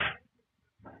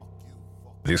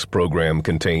This program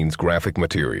contains graphic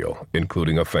material,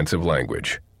 including offensive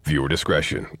language. Viewer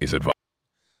discretion is advised.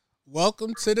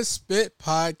 Welcome to the Spit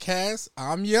Podcast.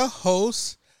 I'm your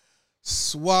host,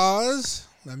 Swaz.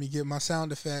 Let me get my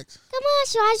sound effects. Come on,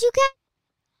 Swaz, you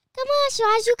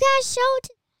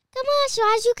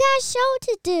got show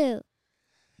to do.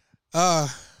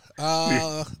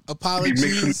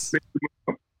 Apologies.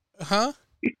 Huh?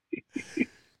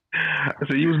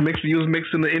 So you was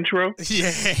mixing the intro?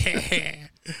 Yeah.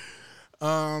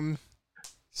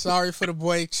 Sorry for the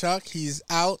boy Chuck. He's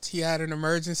out. He had an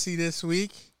emergency this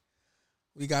week.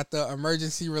 We got the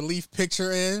emergency relief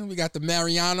picture in. We got the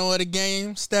Mariano of the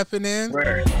game stepping in.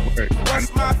 Word.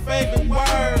 What's my favorite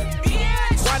word?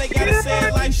 Why they gotta say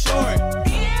it like short?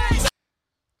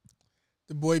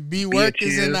 The boy B Work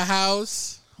is in the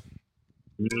house.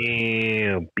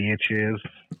 Yeah, bitches.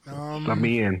 Let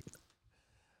me in.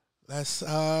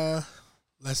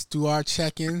 Let's do our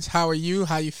check-ins. How are you?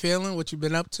 How you feeling? What you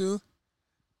been up to?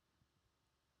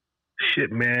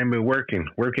 Shit, man, been working,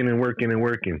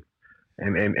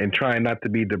 and trying not to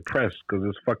be depressed because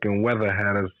this fucking weather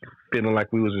had us feeling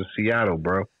like we was in Seattle,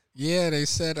 bro. Yeah, they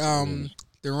said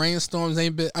the rainstorms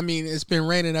ain't been. I mean, it's been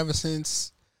raining ever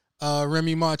since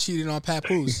Remy Ma cheated on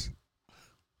Papoose.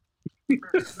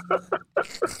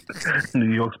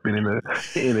 New York's been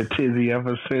in a tizzy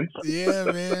ever since. Yeah,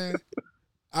 man.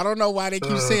 I don't know why they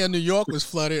keep saying New York was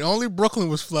flooded. Only Brooklyn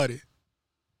was flooded.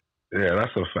 Yeah,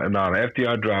 that's a fact. No, the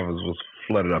FDR drivers was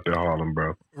flooded up in Harlem,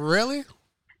 bro. Really?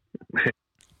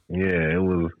 Yeah, it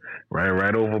was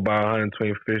right over by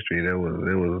 125th Street. It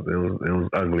was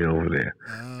ugly over there.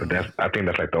 But I think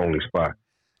that's like the only spot.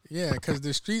 Yeah, because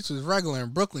the streets was regular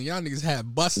in Brooklyn. Y'all niggas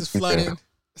had buses flooding,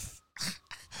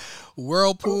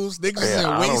 whirlpools. Niggas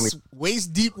was in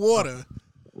waist deep water.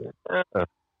 Yeah.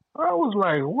 I was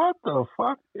like, what the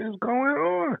fuck is going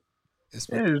on? It's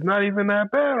not even that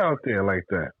bad out there like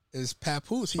that. It's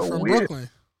Papoose. He's so from weird. Brooklyn.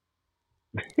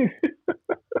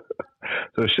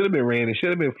 So it should have been raining. It should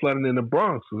have been flooding in the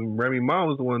Bronx. Remy Ma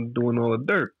was the one doing all the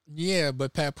dirt. Yeah,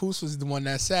 but Papoose was the one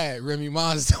that's sad. Remy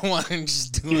Ma is the one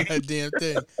just doing her damn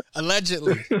thing.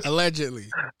 Allegedly.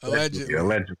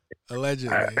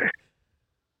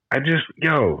 I just,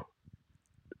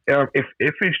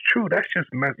 if it's true, that's just,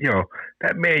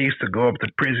 that man used to go up to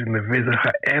prison to visit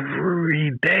her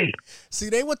every day. See,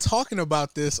 they were talking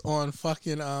about this on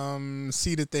fucking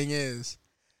See the Thing Is.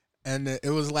 And it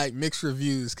was like mixed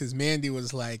reviews because Mandy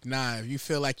was like, nah, if you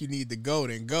feel like you need to go,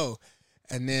 then go.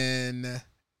 And then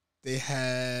they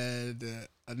had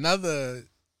another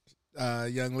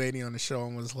young lady on the show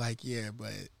and was like, yeah,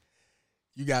 but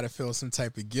you got to feel some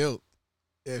type of guilt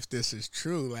if this is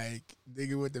true. Like,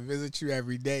 nigga went to visit you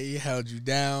every day. He held you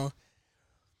down.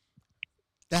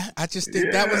 I just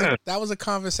think that was a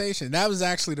conversation. That was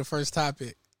actually the first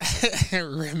topic.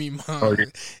 Remy Ma,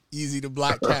 Eazy the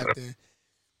Block Captain.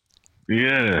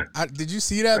 Yeah. Did you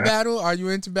see that battle? Are you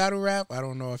into battle rap? I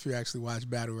don't know if you actually watch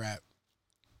battle rap.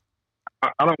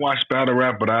 I don't watch battle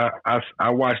rap, but I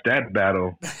watched that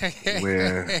battle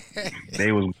where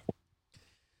they were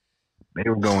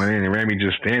going in and Remy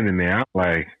just standing there. I'm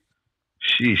like,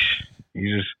 sheesh,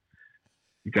 you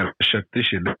gotta shut this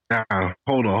shit down.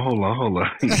 Hold on.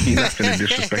 You're not gonna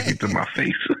disrespect me to my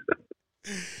face.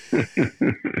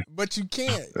 But you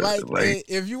can't. Like,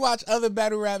 if you watch other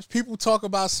battle raps, people talk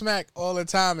about Smack all the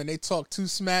time and they talk to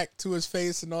Smack to his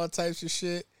face and all types of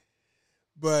shit.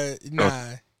 But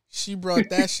nah, she brought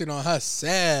that shit on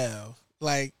herself.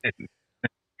 Like,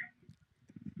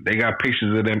 they got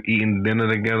pictures of them eating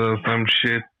dinner together or some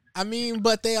shit. I mean,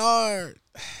 but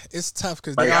it's tough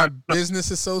because they are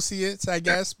business associates, I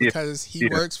guess, because he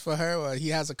works for her or he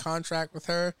has a contract with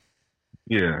her.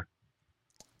 Yeah.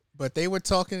 But they were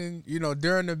talking,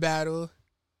 during the battle,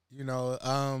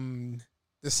 the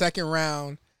second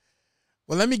round.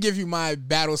 Well, let me give you my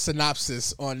battle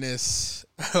synopsis on this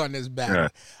battle. Yeah.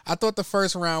 I thought the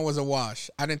first round was a wash.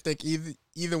 I didn't think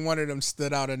either one of them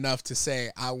stood out enough to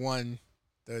say I won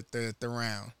the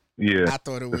round. Yeah. I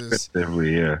thought it was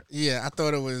I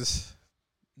thought it was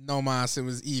no mas, it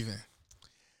was even.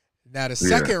 Now the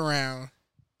second round,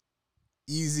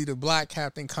 Eazy the Black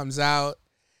Captain comes out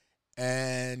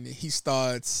and he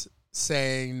starts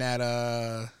saying that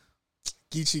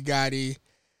Geechee Gotti,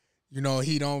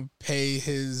 he don't pay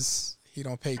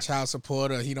child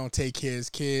support or he don't take care of his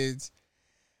kids.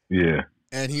 Yeah.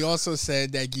 And he also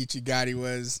said that Geechee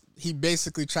Gotti he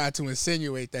basically tried to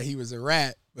insinuate that he was a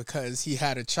rat because he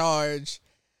had a charge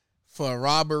for a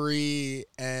robbery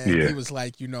and he was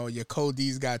like, your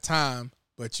Cody's got time,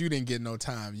 but you didn't get no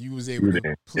time. You was able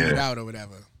to plead out or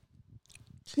whatever.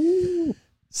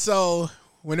 So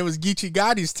when it was Geechee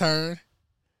Gotti's turn,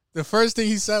 The first thing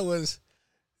he said was,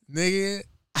 nigga,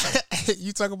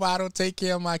 you talk about I don't take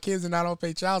care of my kids and I don't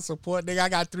pay child support. Nigga, I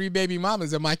got 3 baby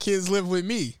mamas and my kids live with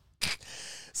me.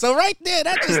 So right there,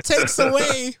 that just takes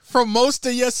away from most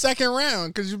of your second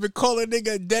round because you've been calling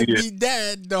nigga a deadbeat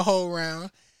dad the whole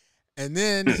round. And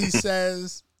then he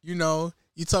says, you know,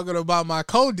 you talking about my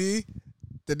Cody.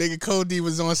 The nigga Cody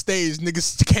was on stage.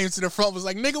 Niggas came to the front, was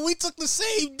like, nigga, we took the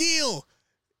same deal.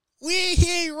 He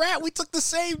ain't rap. We took the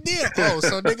same deal. Oh,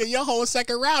 so nigga, your whole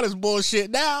second round is bullshit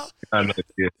now. I know,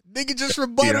 yeah. Nigga just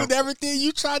rebutted everything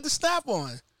you tried to stop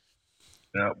on.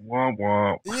 Yeah, womp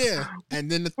womp. Yeah.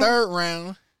 And then the third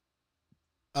round,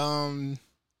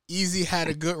 Eazy had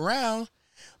a good round,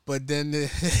 but then the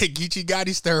Geechee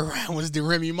Gotti's third round was the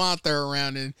Remy Ma third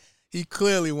round, and he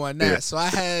clearly won that. Yeah. So I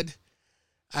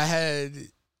had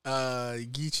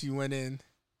Geechee winning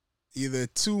either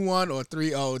 2-1 or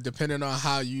 3-0, depending on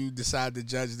how you decide to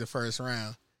judge the first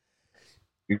round.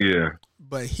 Yeah.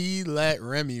 But he let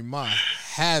Remy Ma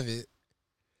have it.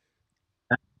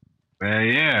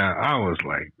 Man, yeah, I was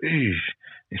like, eesh.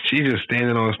 And she just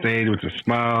standing on stage with a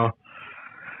smile,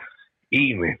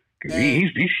 eating. He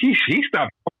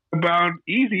stopped talking about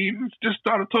Eazy. He just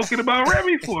started talking about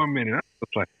Remy for a minute. I was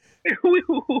like, hey,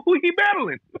 who he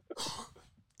battling?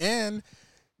 And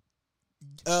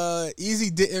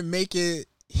Eazy didn't make it.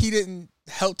 He didn't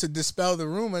help to dispel the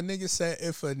rumor. Nigga said,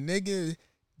 if a nigga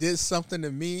did something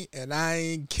to me and I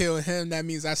ain't kill him, that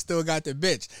means I still got the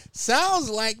bitch.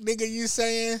 Sounds like, nigga, you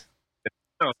saying...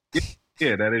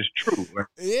 Yeah, that is true.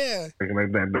 Yeah.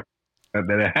 Like that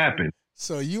it happened.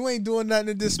 So you ain't doing nothing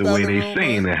to dispel The the way rumor. they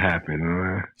saying it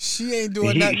happened. She ain't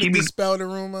doing nothing to dispel the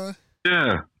rumor.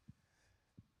 Yeah.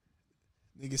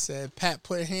 Nigga said Pat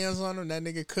put hands on him. That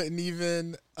nigga couldn't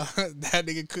even. That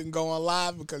nigga couldn't go on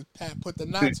live because Pat put the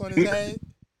knots on his head.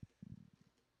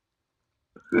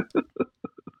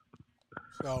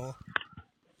 So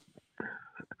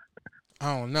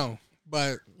I don't know,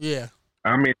 but yeah.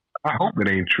 I mean, I hope it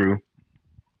ain't true.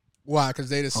 Why? Because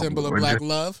they the symbol of black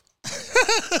love.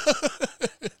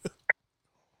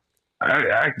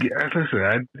 I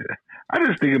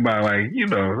just think about, like, you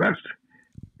know,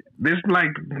 there's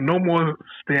like no more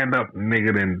stand up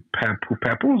nigga than Papu.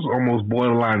 Papu's almost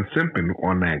borderline simping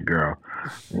on that girl.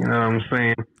 You know what I'm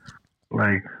saying?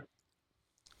 Like,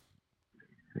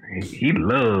 he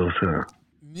loves her.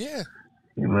 Yeah.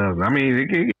 He loves her. I mean, it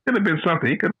could have been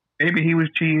something. Maybe he was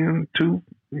cheating too.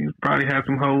 He probably had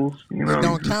some hoes. You know, it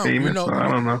don't count. Famous, You know, so I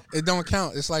don't know. It don't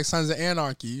count. It's like Sons of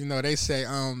Anarchy. You know, they say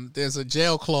there's a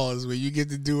jail clause where you get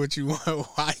to do what you want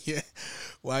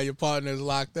while your partner's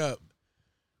locked up.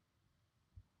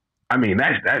 I mean,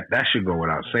 that should go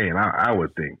without saying. I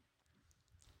would think.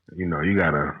 You know, you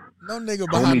gotta no nigga hold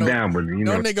behind me the, down, but you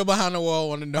know, no nigga behind the wall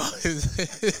want to know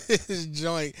his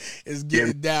joint is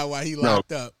getting down while he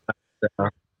locked up.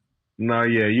 No,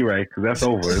 yeah, you're right, because that's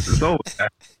over. It's over. It's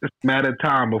a matter of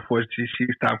time before she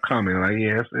stopped coming. Like,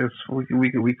 yeah,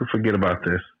 we can forget about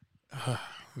this. Oh,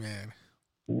 man,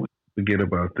 we forget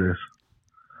about this.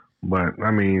 But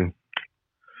I mean,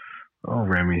 oh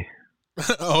Remy,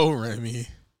 oh Remy,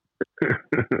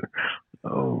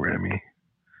 oh Remy.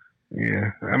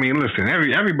 Yeah, I mean, listen,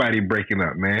 everybody breaking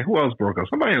up, man. Who else broke up?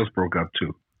 Somebody else broke up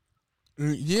too.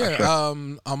 Yeah,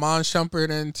 Amon Shumpert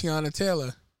and Tiana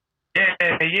Taylor.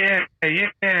 Yeah.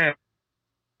 And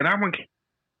that one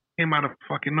came out of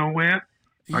fucking nowhere.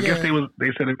 I guess they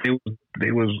said that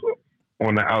they was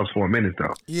on the outs for a minute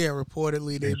though. Yeah,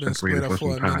 reportedly they've been split up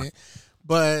for a minute.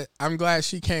 But I'm glad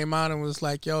she came out and was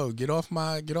like, "Yo, get off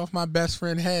my best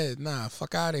friend head. Nah,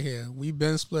 fuck out of here. We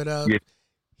been split up. Yeah.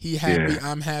 He happy,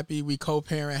 I'm happy. We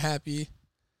co-parent happy."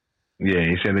 Yeah,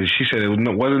 she said there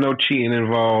wasn't no cheating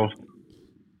involved.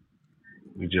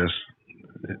 We just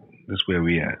this where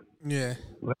we at. Yeah.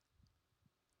 Well,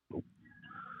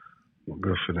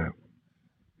 good for them.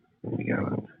 We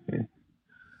got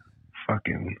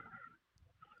fucking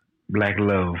black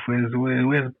love. Where's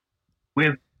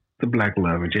the black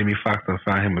love? And Jamie Foxx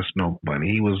found him a snow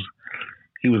bunny. He was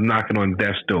knocking on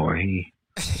death's door. He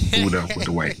moved up with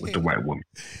the white woman.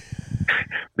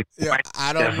 Yeah,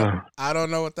 I don't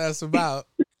know what that's about.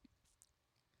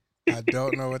 I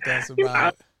don't know what that's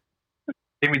about.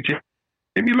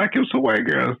 Maybe like him some white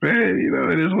girls, man. You know,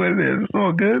 it is what it is. It's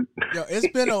all good. Yo,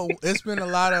 it's been a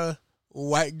lot of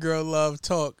white girl love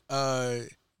talk.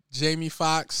 Jamie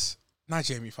Foxx, not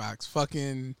Jamie Foxx,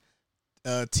 fucking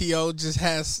T.O. just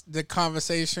has the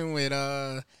conversation with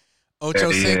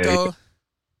Ocho Cinco.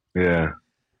 Yeah.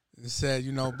 It said,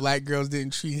 you know, black girls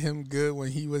didn't treat him good when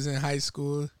he was in high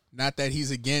school. Not that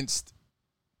he's against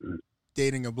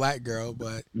dating a black girl,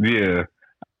 but yeah,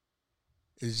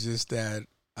 it's just that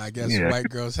I guess white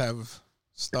girls have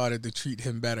started to treat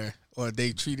him better, or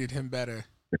they treated him better.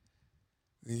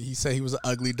 He said he was an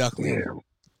ugly duckling.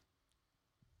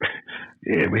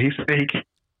 Yeah, but he said he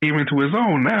came into his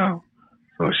own now.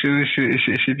 So he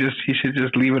should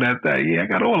just leave it at that. Yeah, I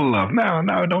got all the love. Now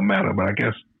it don't matter, but I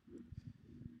guess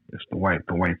it's the whites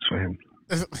for him.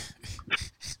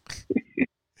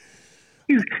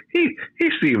 he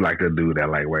seemed like a dude that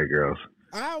like white girls.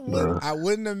 I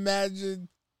wouldn't imagine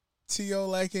T.O.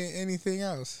 liking anything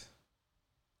else.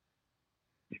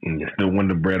 The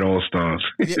Wonder Bread All Stars.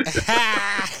 Yeah.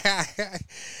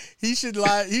 He should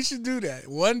do that.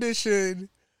 Wonder should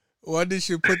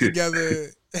put together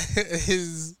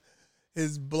his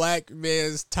black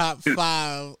man's top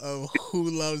 5 of who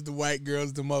loves the white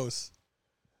girls the most.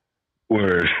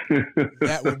 Word.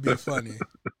 That would be funny.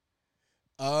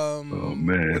 Oh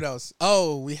man. What else?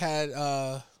 Oh, we had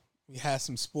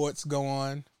some sports go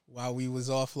on while we was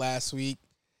off last week.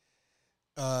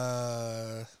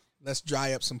 Let's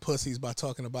dry up some pussies by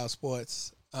talking about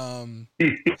sports. Dame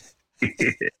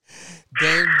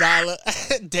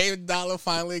Dollar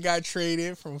finally got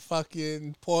traded from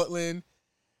fucking Portland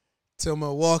to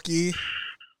Milwaukee.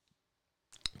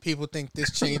 People think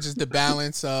this changes the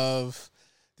balance of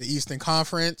the Eastern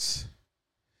Conference.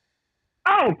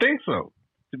 I don't think so,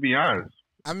 to be honest.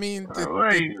 I mean,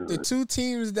 the two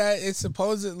teams that it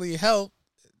supposedly helped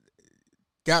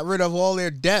got rid of all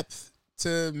their depth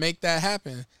to make that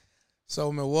happen.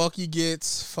 So Milwaukee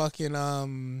gets fucking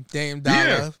Dame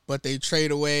Dollar, but they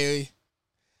trade away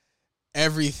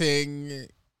everything,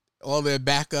 all their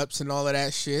backups and all of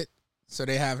that shit. So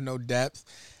they have no depth.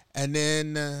 And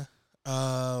then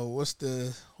what's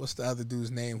the other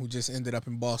dude's name who just ended up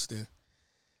in Boston?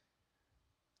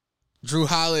 Drew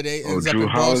Holiday ends up in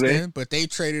Boston, but they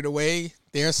traded away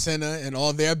their center and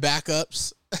all their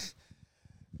backups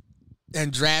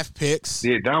and draft picks.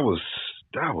 Yeah, that was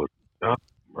dumb,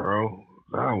 bro.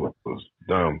 That was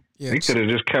dumb. Yeah, they could have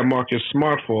just kept Marcus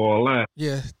Smart for all that.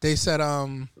 Yeah, they said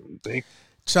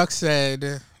Chuck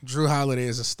said Drew Holiday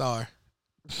is a star.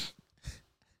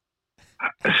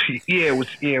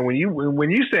 When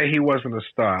you said he wasn't a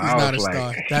star, he's not a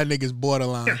star. That nigga's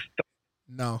borderline.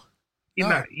 No.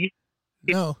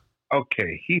 No.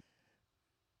 Okay.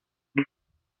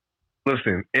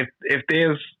 Listen, if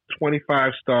there's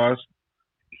 25 stars,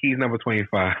 he's number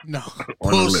 25. No.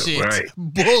 Bullshit. List, right?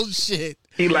 Bullshit.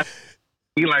 He like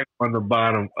on the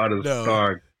bottom of the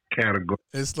star category.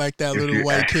 It's like that little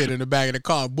white kid in the back of the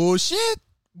car. Bullshit.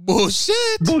 Bullshit.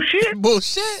 Bullshit.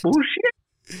 Bullshit. Bullshit.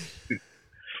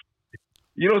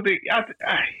 You don't think?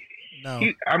 No.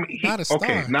 Not a star.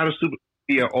 Okay, not a super.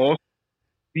 Yeah, all.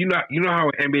 You know how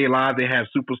in NBA Live they have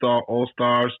superstar,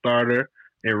 all-star, starter,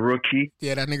 and rookie.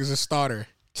 Yeah, that nigga's a starter.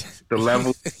 The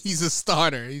level. He's a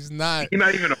starter. He's not. He's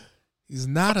not even a. He's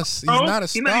not a star.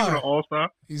 He's not even an all-star.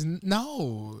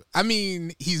 No. I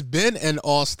mean, he's been an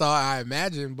all-star, I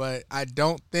imagine, but I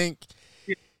don't think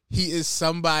he is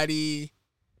somebody.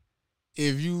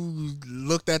 If you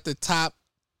looked at the top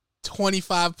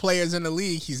 25 players in the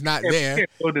league, he's not there. You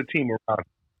can't build a team around.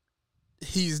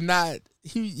 He's not.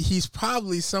 He's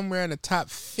probably somewhere in the top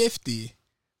 50,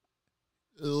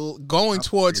 going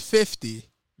towards 50,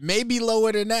 maybe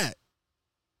lower than that.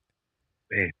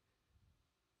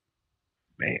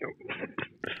 Man,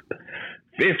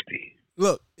 50.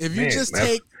 Look, if you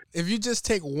just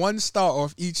take one star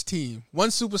off each team, one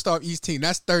superstar off each team,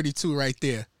 that's 32 right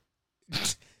there.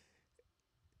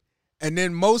 And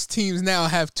then most teams now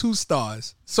have 2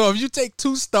 stars. So if you take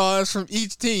 2 stars from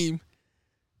each team,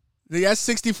 they got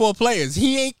 64 players.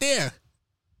 He ain't there.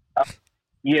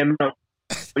 Yeah, no.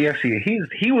 Yes,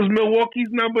 he was Milwaukee's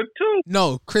number 2.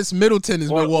 No, Chris Middleton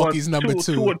is Milwaukee's number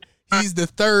 2. He's the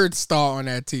 3rd star on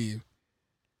that team.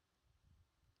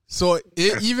 So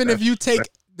even if you take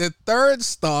the 3rd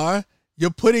star, you're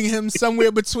putting him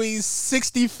somewhere between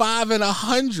 65 and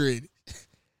 100.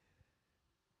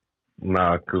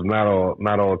 Nah, because not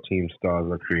all team stars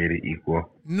are created equal.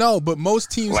 No, but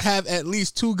most teams have at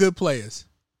least 2 good players.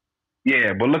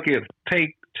 Yeah, but look at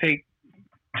take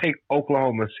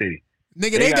Oklahoma City.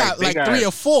 Nigga, they got 3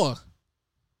 or 4.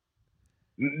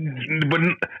 But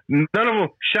none of them.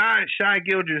 Shai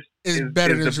Gilgeous is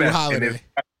better than Drew Holiday.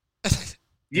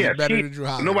 Yes, better than Drew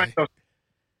Holiday.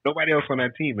 Nobody else on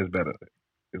that team is better.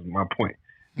 Is my point.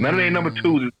 None of their number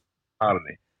 2s is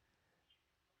Holiday.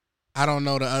 I don't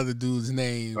know the other dude's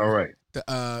name. All right.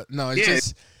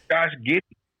 Just Josh Giddey.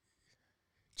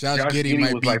 Josh Giddey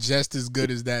might be just as good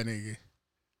as that nigga.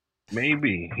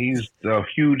 Maybe. He's a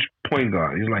huge point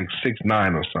guard. He's like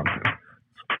 6'9" or something.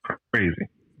 It's crazy.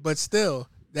 But still,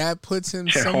 that puts him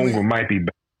Chet somewhere. Holmgren might be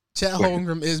better. Chet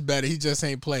Holmgren is better. He just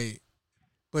ain't played.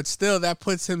 But still, that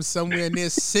puts him somewhere near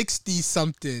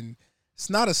 60-something. It's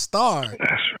not a star.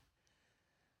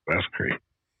 That's crazy.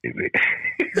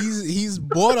 He's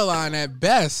borderline at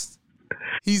best.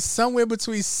 He's somewhere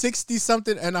between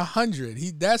 60-something and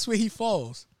 100. That's where he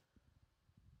falls.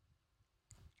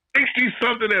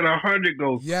 60-something and 100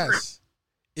 goes Yes.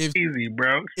 easy,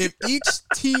 bro. If each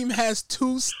team has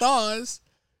 2 stars,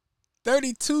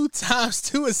 32 times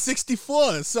 2 is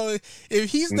 64. So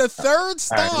if he's the third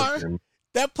star,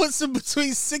 that puts him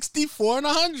between 64 and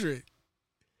 100.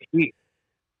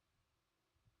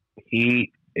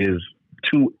 He is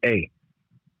 2A.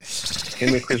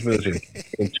 Him and Chris Middleton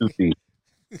in 2B.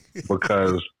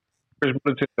 Because Chris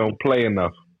Middleton don't play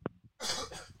enough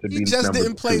to be He just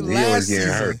didn't play 2. last He always getting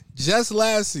hurt. season. Just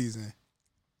last season.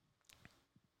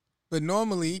 But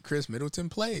normally, Chris Middleton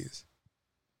plays.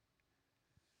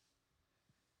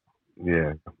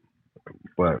 Yeah.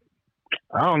 But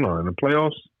I don't know. In the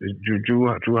playoffs, Drew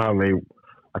Holiday,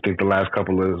 I think the last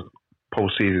couple of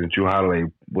postseasons, Drew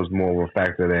Holiday was more of a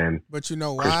factor than But you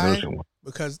know Chris why? Middleton was.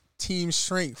 Because teams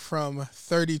shrink from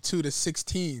 32 to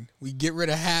 16. We get rid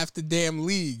of half the damn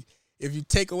league. If you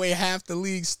take away half the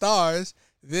league stars,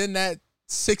 then that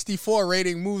 64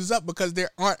 rating moves up because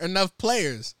there aren't enough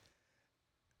players.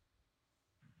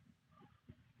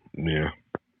 Yeah.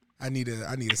 I need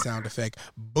a sound effect.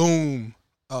 Boom.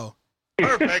 Oh.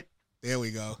 Perfect. There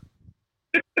we go.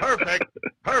 Perfect.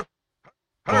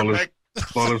 Perfect.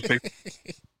 Flawless pick.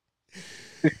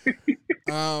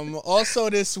 Also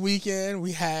this weekend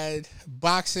we had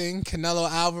boxing. Canelo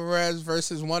Alvarez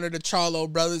versus one of the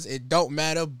Charlo brothers. It don't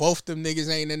matter. Both them niggas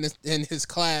ain't in his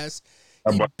class.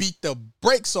 He beat the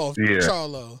brakes off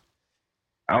Charlo.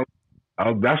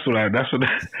 That's what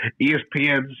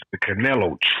ESPN's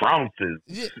Canelo trounces.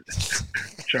 Yeah.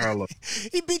 Charlo.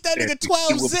 He beat that nigga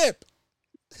 12-zip.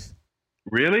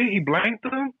 Really? He blanked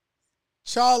him?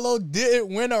 Charlo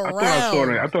didn't win a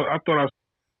round. I thought I saw.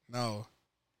 No.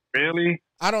 Really?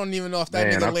 I don't even know if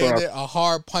that nigga landed a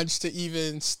hard punch to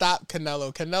even stop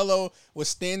Canelo. Canelo was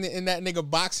standing in that nigga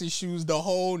boxing shoes the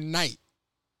whole night.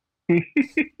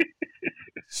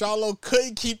 Charlo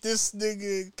couldn't keep this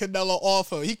nigga Canelo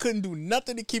off of him. He couldn't do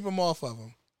nothing to keep him off of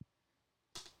him.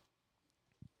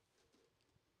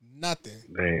 Nothing.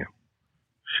 Damn.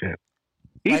 Shit.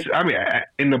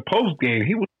 In the post game,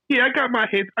 he was. Yeah, I got my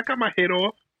hit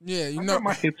off. Yeah, you I know, got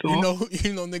my hits you off. know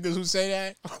niggas who say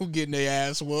that who getting their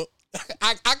ass whooped.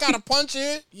 I got a punch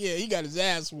in. Yeah, he got his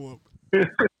ass whooped.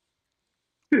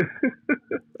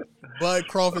 Bud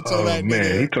Crawford told that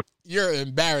nigga, "You're an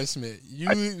embarrassment. You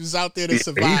was out there to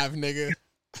survive, nigga."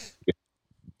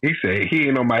 He said he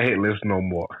ain't on my hit list no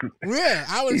more. Yeah,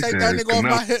 I would take that nigga off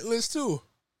my hit list too.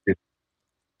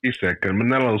 He said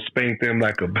Canelo spanked him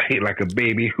like a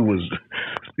baby who was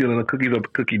stealing the cookies up a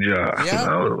cookie jar. Yeah.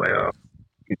 I was like, oh,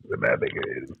 that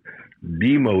nigga is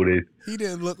demoted. He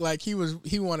didn't look like he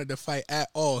wanted to fight at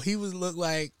all. He look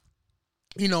like,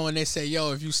 you know, when they say,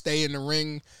 yo, if you stay in the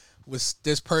ring with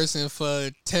this person for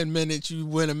 10 minutes, you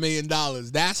win $1 million.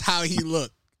 That's how he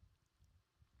looked.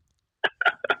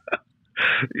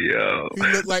 Yo. He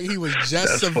looked like he was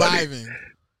just surviving.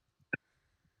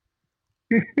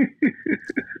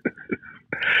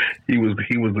 He was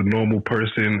a normal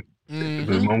person.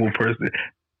 Mm-hmm. The normal person.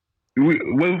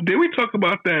 Did we talk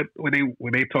about that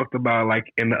when they talked about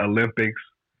like in the Olympics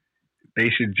they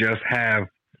should just have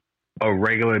a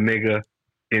regular nigga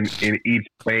in each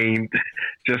lane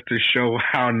just to show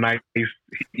how nice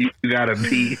you gotta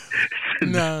be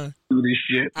to do this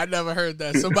shit? I never heard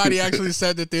that. Somebody actually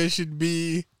said that there should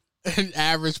be an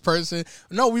average person.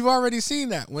 No, we've already seen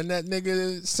that when that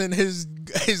nigga sent his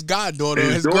goddaughter,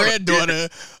 his granddaughter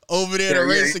over there to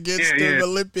race against the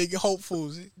Olympic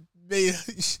hopefuls.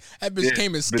 That bitch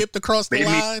came and skipped across the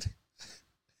line.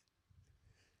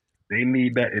 They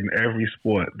need that in every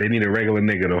sport. They need a regular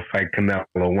nigga to fight Canelo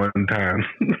one time.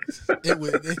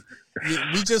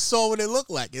 We just saw what it looked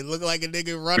like. It looked like a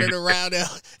nigga running around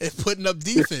and putting up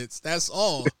defense. That's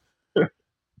all.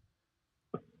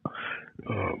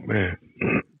 Oh man,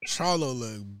 Charlo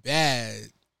looked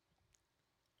bad.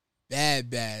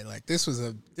 Like this was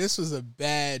a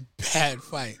bad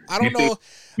fight. I don't know.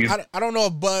 I don't know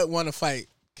if Bud want to fight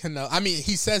Canelo. I mean,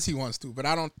 he says he wants to, but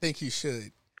I don't think he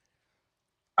should.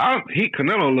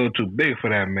 Canelo a little too big for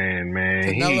that man.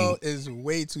 Canelo is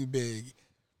way too big,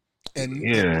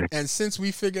 and since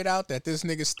we figured out that this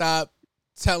nigga stopped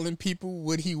telling people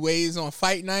what he weighs on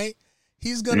fight night,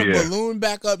 he's gonna balloon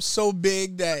back up so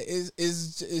big that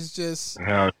it's just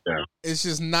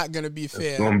not gonna be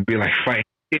fair. It's gonna be like fight.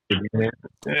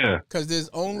 Yeah, because there's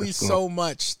only so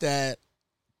much that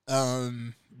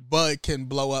Bud can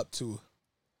blow up to.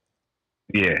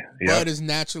 Yeah. Bud is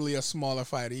naturally a smaller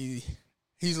fighter.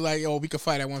 He's like, oh, we could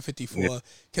fight at 154. Yeah.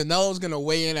 Canelo's going to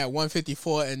weigh in at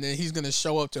 154, and then he's going to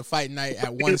show up to fight night at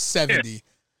 170.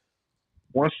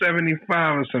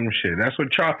 175 or some shit. That's what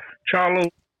Charlo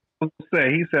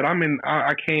said. He said,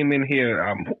 I came in here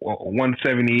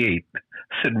 178.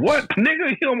 I said, what,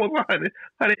 nigga? You almost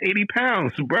 180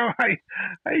 pounds, bro. How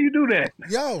you do that?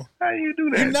 Yo. How you do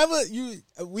that?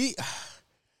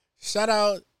 Shout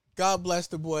out, God bless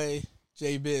the boy,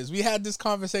 J Biz. We had this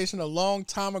conversation a long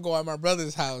time ago at my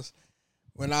brother's house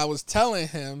when I was telling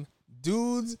him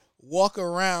dudes walk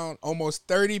around almost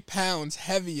 30 pounds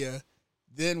heavier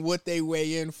than what they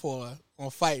weigh in for on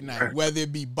fight night, whether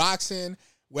it be boxing,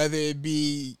 whether it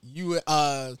be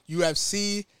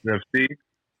UFC.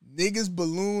 Niggas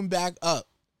balloon back up.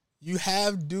 You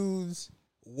have dudes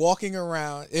walking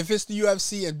around. If it's the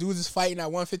UFC and dudes is fighting at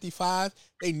 155,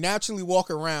 they naturally walk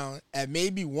around at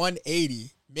maybe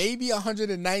 180, maybe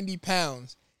 190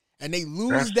 pounds, and they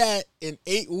lose that in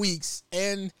 8 weeks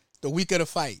and the week of the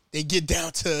fight. They get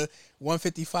down to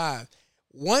 155.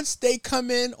 Once they come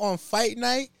in on fight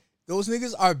night, those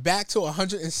niggas are back to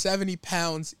 170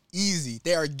 pounds easy.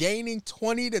 They are gaining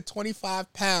 20 to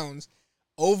 25 pounds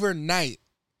overnight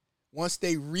once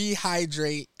they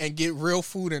rehydrate and get real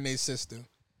food in their system.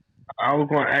 I was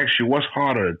going to ask you, what's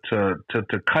harder, to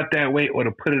cut that weight or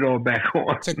to put it all back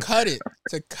on? To cut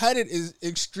it is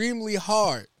extremely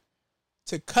hard.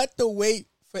 To cut the weight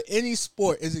for any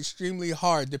sport is extremely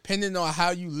hard, depending on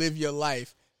how you live your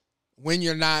life when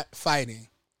you're not fighting.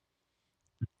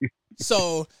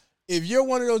 So if you're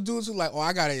one of those dudes who like, oh,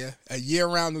 I got a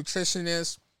year-round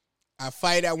nutritionist, I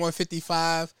fight at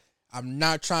 155, I'm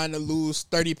not trying to lose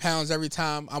 30 pounds every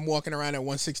time, I'm walking around at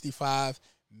 165,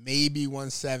 maybe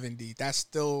 170. That's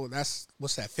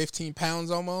what's that, 15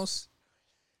 pounds almost?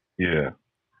 Yeah.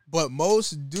 But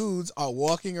most dudes are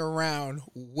walking around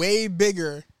way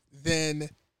bigger than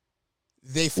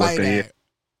they fight at,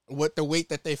 what the weight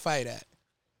that they fight at.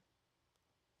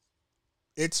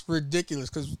 It's ridiculous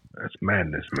because that's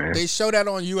madness, man. They show that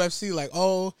on UFC, like,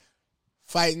 oh,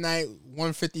 fight night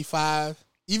 155.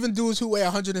 Even dudes who weigh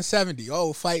 170,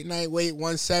 oh, fight night weight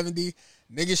 170.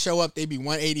 Niggas show up, they be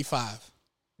 185.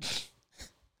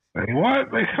 Like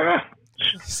what? Like, huh?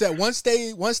 Said once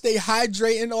they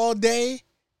hydrating all day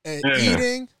and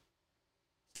eating,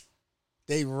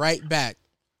 they right back.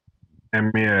 I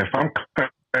mean, if I'm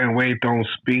cutting weight, don't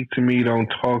speak to me, don't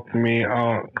talk to me,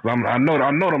 because I know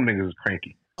them niggas is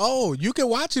cranky. Oh, you can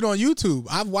watch it on YouTube.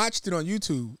 I've watched it on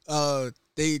YouTube.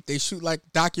 They shoot like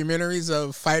documentaries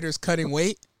of fighters cutting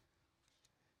weight.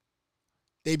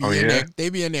 They be there. They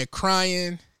be in there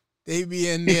crying. They be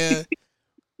in there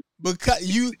because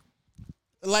you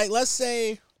like. Let's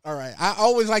say, all right. I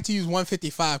always like to use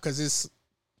 155 because it's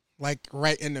like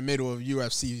right in the middle of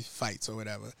UFC fights or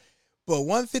whatever. But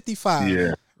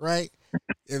 155, right?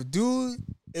 If dude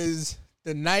is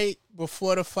the night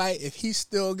before the fight, if he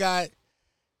still got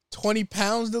 20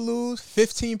 pounds to lose,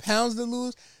 15 pounds to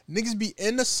lose, niggas be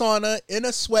in the sauna, in a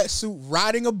sweatsuit,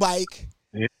 riding a bike,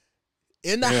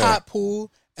 in the hot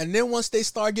pool, and then once they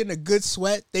start getting a good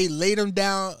sweat, they lay them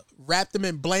down, wrap them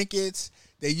in blankets.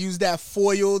 They use that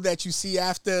foil that you see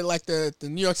after like the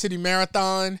New York City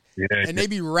Marathon, and they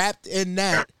be wrapped in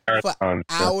that for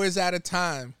hours at a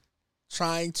time,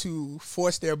 trying to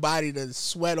force their body to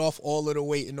sweat off all of the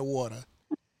weight in the water.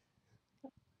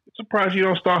 Surprised you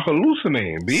don't start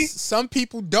hallucinating, B. Some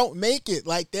people don't make it.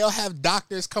 Like they'll have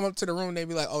doctors come up to the room and they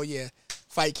be like, "Oh yeah,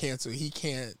 fight canceled. He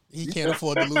can't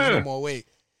afford to lose no more weight."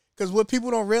 Because what people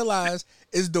don't realize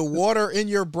is the water in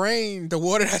your brain, the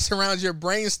water that surrounds your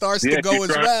brain starts to go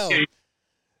as well.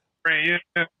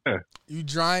 You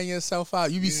drying yourself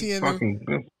out. You be seeing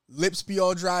them lips be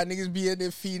all dry. Niggas be in there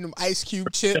feeding them ice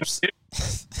cube chips.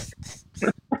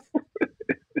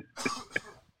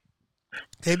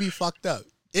 They be fucked up.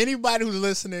 Anybody who's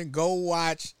listening, go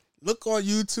watch. Look on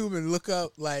YouTube and look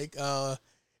up like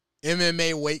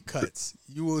MMA weight cuts.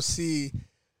 You will see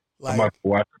like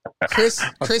Chris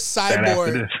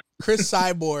Cyborg. Chris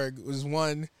Cyborg was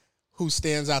one who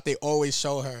stands out. They always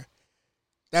show her.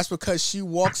 That's because she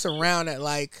walks around at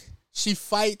like, she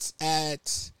fights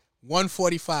at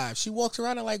 145. She walks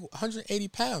around at like 180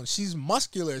 pounds. She's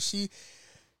muscular. She's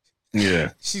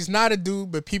not a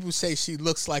dude, but people say she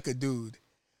looks like a dude.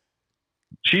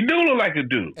 She do look like a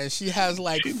dude. And she has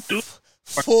like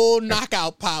full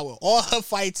knockout power. All her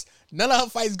fights, none of her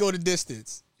fights go the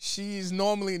distance. She's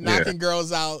normally knocking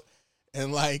girls out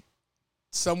in like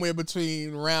somewhere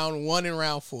between round 1 and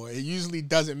round 4. It usually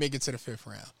doesn't make it to the 5th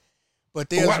round. But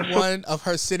there's one of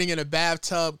her sitting in a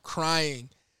bathtub crying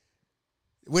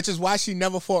Which is why she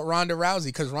never fought Ronda Rousey,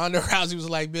 because Ronda Rousey was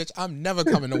like, bitch, I'm never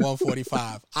coming to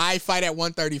 145. I fight at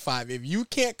 135. If you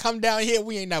can't come down here,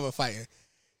 we ain't never fighting.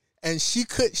 And she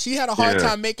had a hard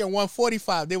time making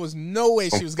 145. There was no way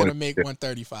she was going to make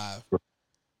 135.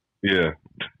 Yeah.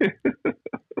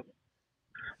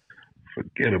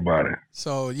 Forget about it.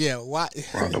 So, yeah. Why?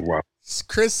 Ronda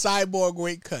Chris Cyborg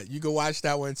weight cut. You can watch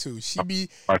that one, too. She be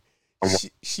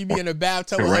in a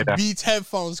bathtub with her Beats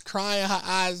headphones, crying her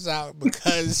eyes out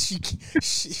because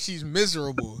she's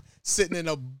miserable, sitting in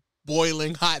a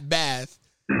boiling hot bath.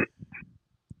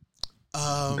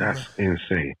 That's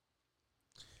insane.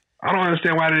 I don't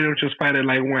understand why they don't just fight at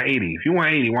like 180. If you want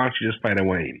 80, why don't you just fight at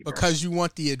 180? Because you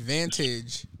want the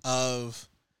advantage of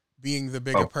being the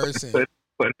bigger person.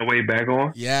 Putting the weight back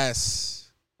on?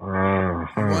 Yes. You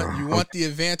want the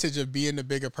advantage of being the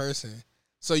bigger person.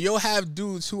 So you'll have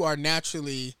dudes who are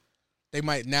they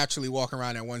might naturally walk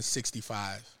around at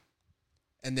 165.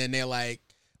 And then they're like,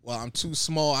 well, I'm too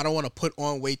small. I don't want to put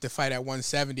on weight to fight at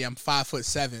 170. I'm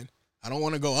 5'7". I don't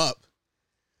want to go up.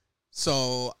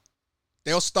 So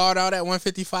they'll start out at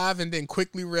 155 and then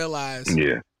quickly realize,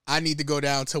 I need to go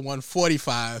down to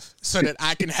 145 so that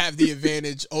I can have the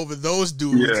advantage over those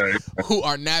dudes who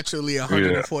are naturally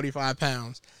 145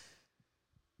 pounds.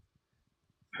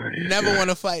 Never want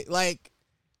to fight. Like,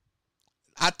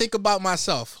 I think about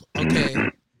myself. Okay,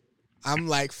 I'm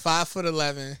like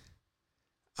 5'11".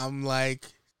 I'm like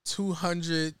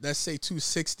 200. Let's say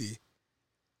 260.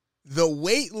 The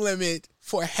weight limit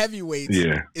for heavyweights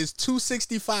is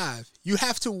 265. You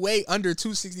have to weigh under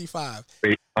 265.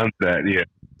 Wait, under that, yeah.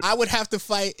 I would have to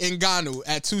fight Ngannou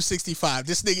at 265.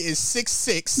 This nigga is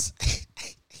 6'6",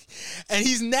 and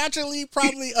he's naturally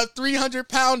probably a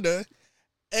 300-pounder.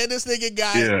 And this nigga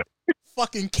got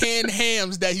fucking canned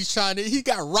hams that he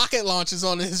got rocket launchers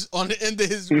on the end of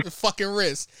his fucking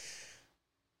wrist.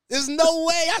 There's no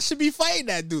way I should be fighting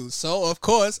that dude. So, of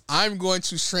course, I'm going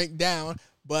to shrink down.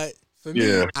 But for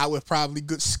me, I would probably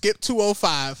skip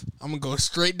 205. I'm going to go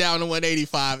straight down to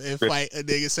 185 and fight a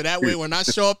nigga. So that way, when I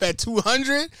show up at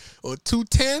 200 or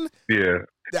 210,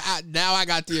 now I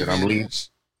got the advantage.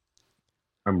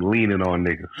 I'm leaning on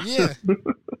niggas. Yeah.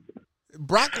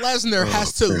 Brock Lesnar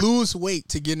has to lose weight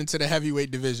to get into the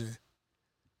heavyweight division.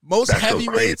 Most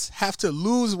heavyweights have to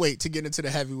lose weight to get into the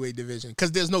heavyweight division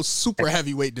because there's no super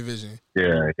heavyweight division.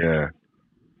 Yeah.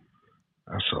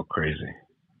 That's so crazy.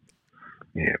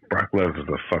 Yeah, Brock Lesnar's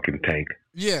a fucking tank.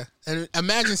 Yeah, and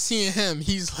imagine seeing him.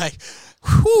 He's like,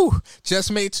 whew,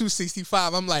 just made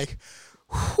 265. I'm like,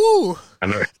 whew. I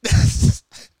know.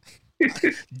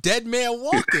 Dead man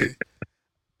walking.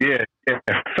 Yeah,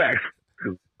 facts.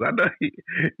 I know he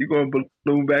gonna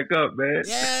balloon back up, man.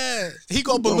 Yeah, he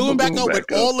gonna balloon back up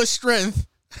with all the strength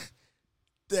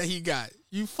that he got.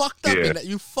 You fucked up in that.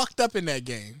 You fucked up in that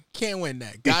game. Can't win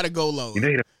that. Gotta go low. You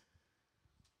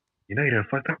know you done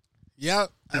fucked up.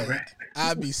 Yep.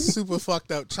 I'd be super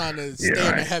fucked up trying to stay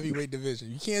in the heavyweight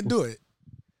division. You can't do it.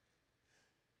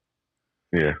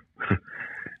 Yeah,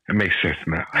 it makes sense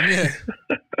now. Yeah.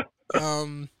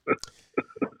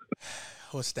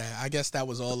 What's that? I guess that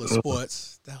was all the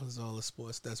sports. That was all the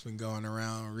sports that's been going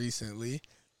around recently.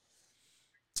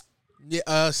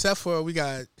 Yeah, except for we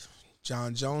got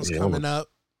John Jones coming up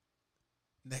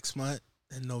next month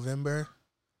in November.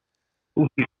 Who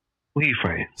he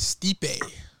fighting? Stipe,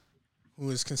 who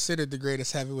is considered the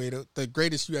greatest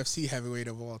UFC heavyweight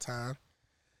of all time.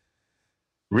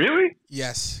 Really?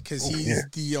 Yes, because he's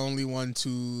the only one to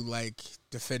like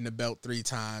defend the belt 3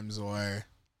 times or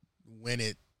win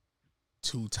it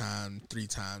 2 times, 3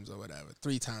 times, or whatever.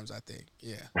 3 times, I think.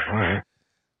 Yeah. All right.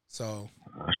 So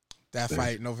that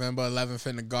fight, November 11th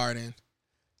in the Garden.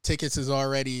 Tickets is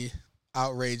already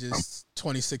outrageous.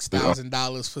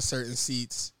 $26,000 for certain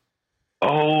seats.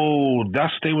 Oh,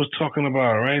 that's what they was talking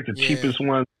about, right? The cheapest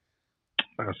one.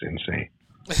 That's insane.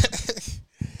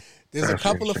 There's a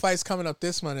couple of fights coming up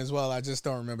this month as well. I just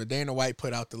don't remember. Dana White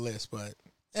put out the list, but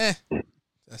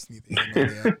that's neither here nor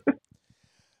there.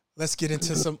 Let's get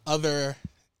into some other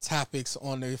topics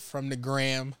from the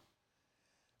gram.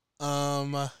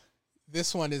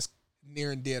 This one is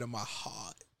near and dear to my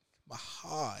heart. My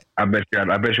heart. I bet you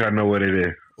I know what it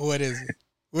is. What is it?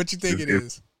 What you think it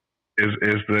is? Is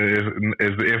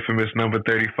the infamous number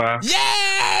 35?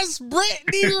 Yes,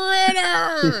 Brittney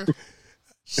Renner.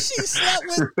 She slept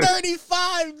with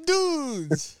 35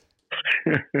 dudes.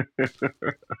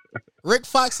 Rick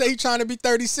Fox said he's trying to be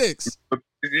 36.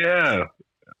 Yeah.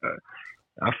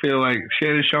 I feel like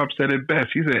Shannon Sharp said it best.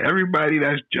 He said everybody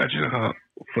that's judging her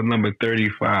for number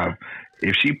 35,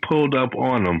 if she pulled up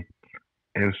on them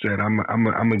and said, "I'm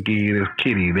gonna give you this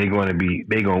kitty," they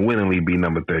gonna willingly be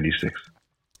number 36.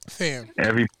 Fam,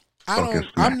 Every fucking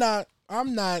smack.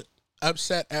 I'm not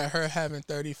upset at her having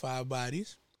 35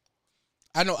 bodies.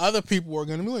 I know other people are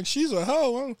gonna be like, she's a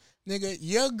hoe. Nigga,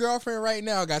 your girlfriend right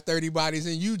now got 30 bodies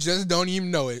and you just don't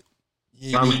even know it.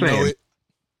 You I'm ain't even saying. know it.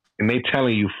 And they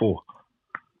telling you 4.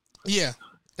 Yeah.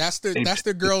 That's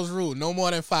the girl's rule. No more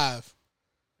than 5.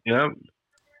 Yep.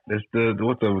 It's the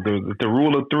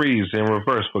rule of 3s in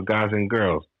reverse for guys and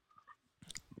girls.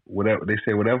 Whatever they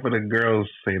say, whatever the girls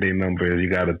say their number is, you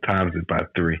gotta times it by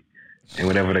 3. And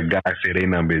whatever the guys say their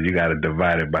number is, you gotta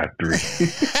divide it by 3.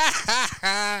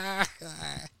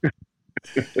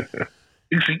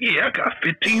 You say, yeah, I got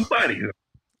 15 bodies.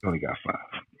 I only got 5.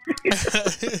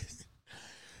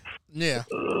 Yeah.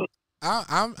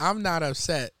 I'm not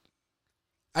upset.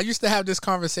 I used to have this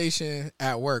conversation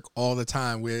at work all the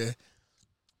time where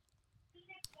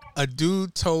a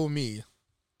dude told me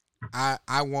I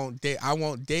won't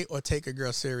date or take a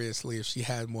girl seriously if she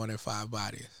had more than 5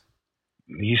 bodies.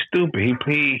 He's stupid.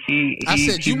 I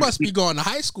said, you must be going to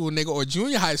high school, nigga, or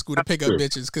junior high school to pick up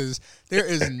bitches, because there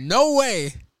is no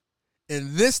way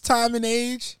in this time and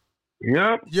age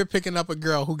you're picking up a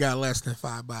girl who got less than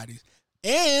 5 bodies.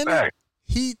 And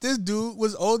this dude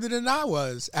was older than I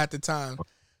was at the time.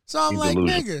 So I'm like,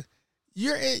 nigga,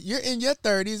 you're in your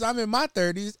 30s, I'm in my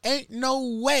 30s. Ain't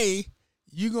no way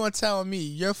you gonna tell me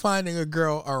you're finding a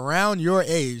girl around your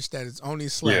age that has only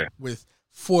slept with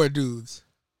 4 dudes.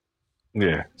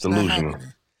 Yeah, it's delusional.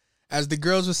 As the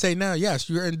girls would say now, yes,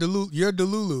 you're Delulu.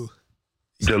 Delulu.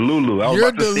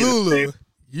 You're Delulu.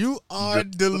 You are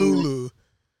Delulu.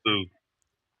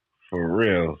 For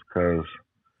real, because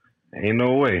ain't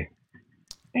no way.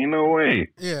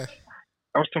 Yeah.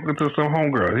 I was talking to some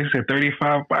homegirl. He said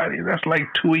 35 bodies. That's like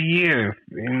 2 a year.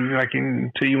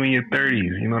 Until you in your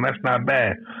 30s. You know, that's not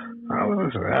bad.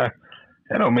 That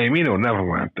don't make me no never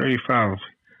mind. 35.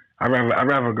 I'd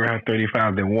rather girl have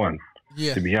 35 than 1.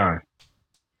 Yeah. To be honest.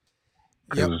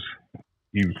 Because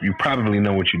you probably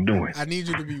know what you're doing. I need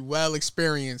you to be well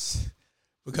experienced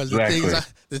because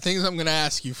the things I'm going to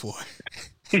ask you for.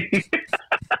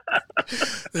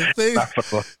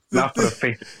 Not for the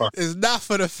faint of heart. It's not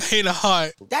for the faint of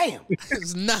heart. Damn.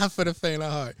 It's not for the faint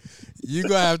of heart. You're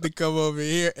going to have to come over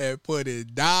here and put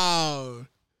it down.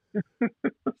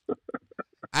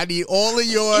 I need all of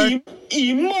your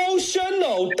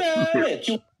emotional damage.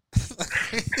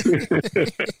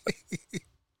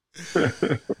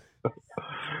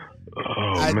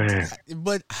 Man.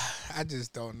 But I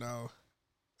just don't know.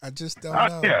 I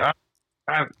know. Yeah.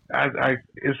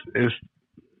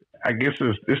 I guess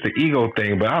it's the ego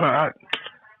thing, but I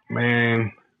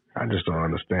just don't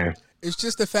understand. It's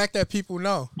just the fact that people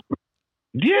know.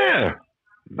 Yeah,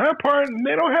 that part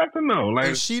they don't have to know.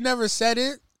 Like, if she never said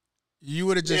it, you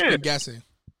would have just been guessing.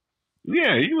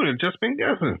 Yeah, you would have just been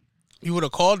guessing. You would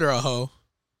have called her a hoe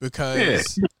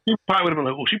because you probably would have been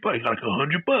like, "Oh, she probably got like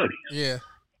 100 buddies." Yeah,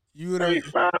 you'd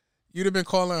have been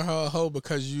calling her a hoe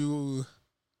because you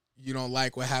don't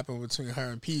like what happened between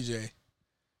her and PJ.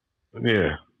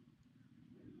 Yeah.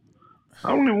 I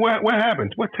don't know what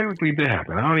happened. What technically did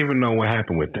happen? I don't even know what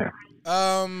happened with that.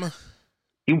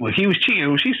 He was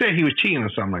cheating. She said he was cheating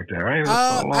or something like that, right?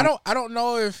 I don't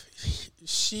know if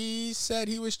she said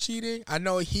he was cheating. I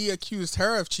know he accused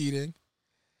her of cheating.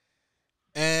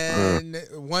 And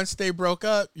once they broke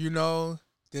up, then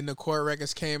the court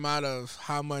records came out of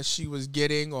how much she was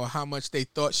getting or how much they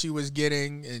thought she was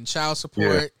getting in child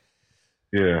support.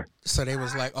 Yeah. So they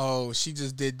was like, "Oh, she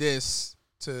just did this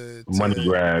to money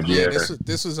grab." Yeah.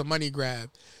 This was a money grab.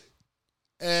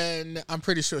 And I'm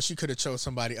pretty sure she could have chose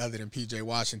somebody other than PJ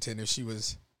Washington if she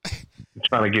was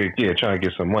trying to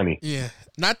get some money. Yeah.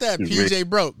 Not that PJ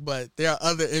broke, but there are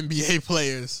other NBA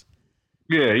players.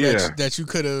 Yeah. That you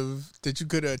could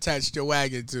have attached your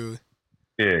wagon to.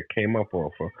 Yeah, came up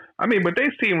off of. I mean, but they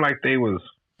seemed like they was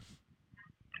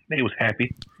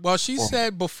happy. Well, she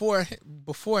said before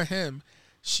him,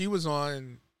 she was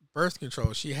on birth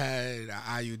control. She had an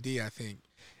IUD, I think,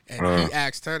 and he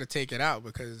asked her to take it out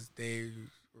because he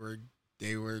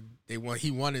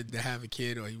wanted to have a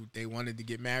kid or they wanted to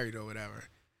get married or whatever.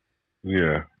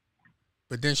 Yeah.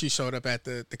 But then she showed up at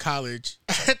the college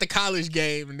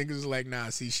game and niggas was like, "Nah,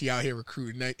 see, she out here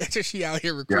recruiting." She out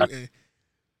here recruiting.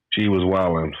 She was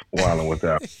wilding with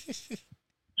that.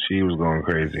 She was going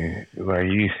crazy.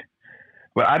 Like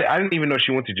but I didn't even know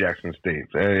she went to Jackson State.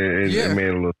 It made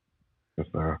a little.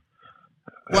 Well,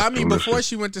 I mean, before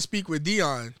she went to speak with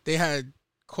Dion, they had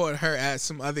caught her at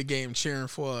some other game cheering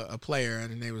for a player,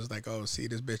 and they was like, "Oh, see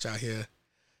this bitch out here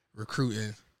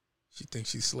recruiting. She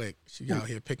thinks she's slick. She out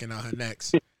here picking out her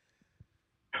necks."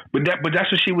 But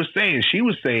that's what she was saying. She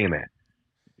was saying that.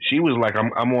 She was like,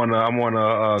 "I'm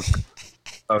on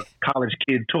a college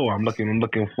kid tour. I'm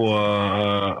looking for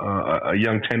a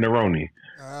young tenderoni.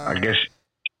 I guess she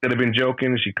could have been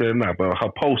joking. She could have not. But her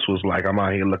post was like, "I'm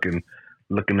out here looking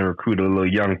to recruit a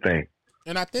little young thing."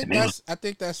 And I think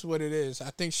that's what it is. I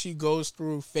think she goes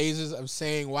through phases of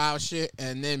saying wild shit,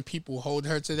 and then people hold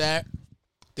her to that.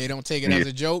 They don't take it as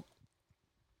a joke.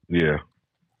 Yeah.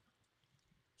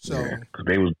 So because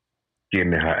they was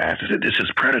getting in her ass. They said, "This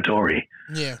is predatory."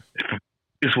 Yeah. If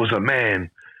this was a man,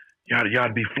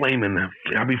 y'all be flaming him.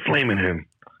 Y'all be flaming him.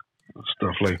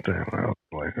 Stuff like that. I was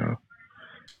like,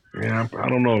 yeah, I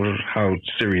don't know how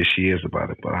serious she is about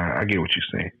it, but I get what you're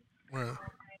saying. Right.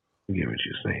 I get what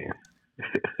you're saying.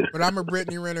 But I'm a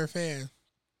Brittney Renner fan.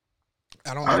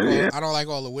 I don't like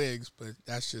all the wigs, but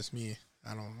that's just me.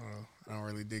 I don't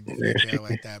really dig the fake hair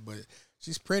like that. But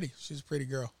she's pretty. She's a pretty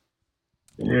girl.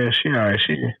 Yeah, she alright.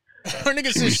 Her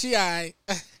nigga says she alright.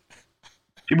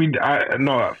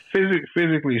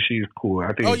 Physically she's cool.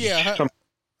 I think. Oh yeah,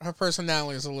 her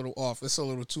personality is a little off. It's a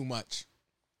little too much.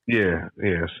 Yeah.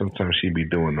 Sometimes she be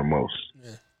doing the most.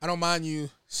 Yeah, I don't mind you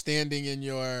standing in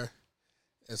your,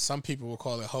 as some people will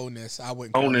call it, wholeness. I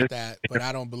wouldn't call it that, but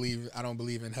I don't believe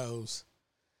in hoes.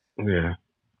 Yeah.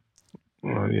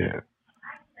 Well, yeah.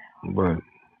 But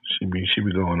she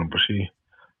be going, but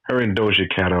her and Doja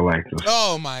Cat are like this.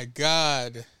 Oh my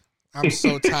God. I'm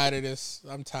so tired of this.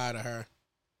 I'm tired of her.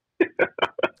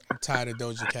 I'm tired of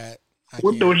Doja Cat.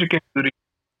 What Doja Cat do?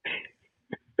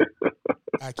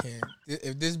 I can't.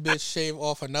 If this bitch shave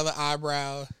off another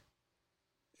eyebrow,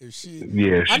 I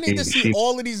need to see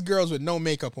all of these girls with no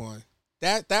makeup on.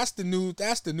 That's the new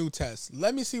test.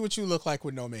 Let me see what you look like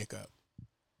with no makeup.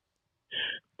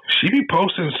 She be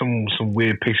posting some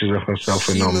weird pictures of herself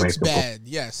with no makeup. She looks bad.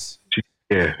 Yes. She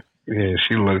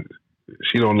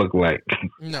don't look like.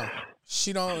 No,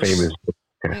 she don't. Famous.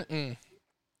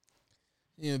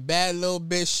 Bad little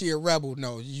bitch. She a rebel.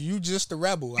 No, you just a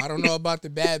rebel. I don't know about the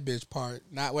bad bitch part.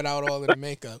 Not without all of the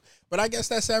makeup. But I guess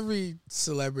that's every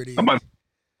celebrity.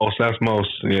 That's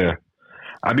most. Yeah.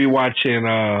 I be watching.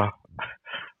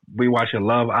 We watching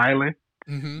Love Island.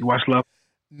 Mm-hmm. You watch Love?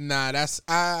 Nah, that's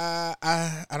I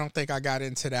don't think I got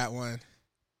into that one.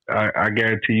 I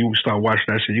guarantee you start watching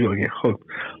that shit, you gonna get hooked.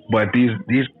 But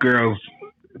these girls,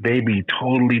 they be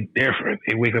totally different.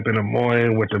 They wake up in the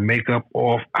morning with the makeup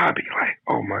off. I be like,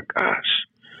 oh my gosh,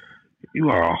 you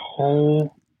are a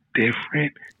whole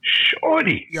different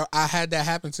shorty. Yo, I had that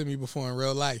happen to me before in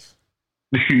real life.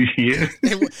 Yeah,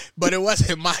 but it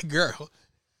wasn't my girl.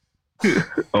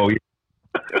 Oh yeah.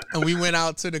 And we went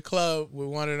out to the club with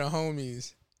one of the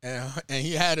homies, and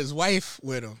he had his wife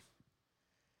with him,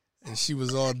 and she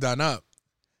was all done up.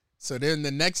 So then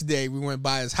the next day we went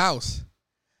by his house,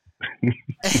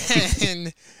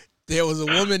 and there was a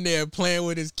woman there playing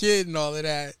with his kid and all of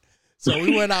that. So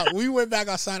we went back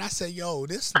outside. I said, yo,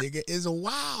 this nigga is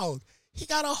wild. He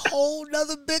got a whole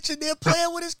nother bitch in there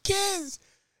playing with his kids.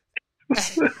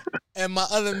 And my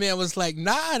other man was like,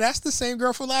 nah, that's the same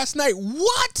girl from last night.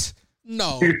 What?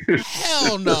 No.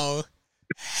 Hell no.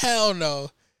 Hell no.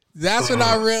 That's when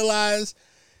I realized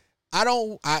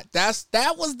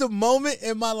that was the moment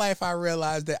in my life I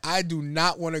realized that I do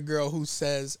not want a girl who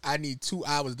says I need 2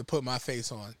 hours to put my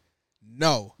face on.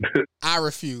 No. I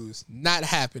refuse. Not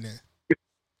happening.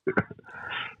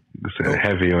 Nope.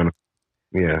 Heavy on it.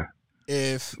 Yeah.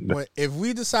 If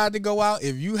we decide to go out,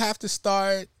 if you have to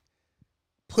start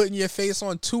putting your face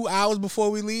on 2 hours before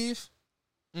we leave,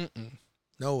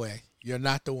 no way. You're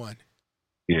not the one.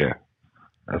 Yeah.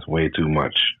 That's way too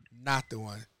much. Not the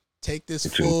one. Take this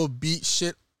full beat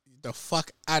shit the fuck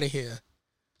out of here.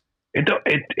 It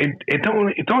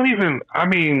don't even. I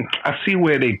mean, I see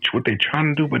what they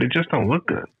trying to do, but it just don't look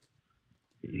good.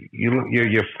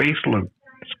 Your face looks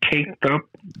caked up,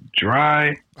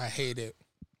 dry. I hate it.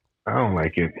 I don't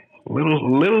like it.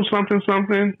 Little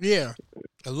something. Yeah,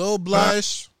 a little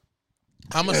blush.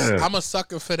 I'm a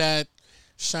sucker for that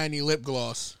shiny lip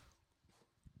gloss.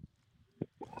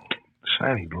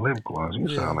 Shiny lip gloss. You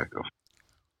sound like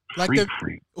a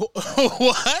freak. What?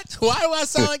 Why do I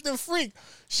sound like the freak?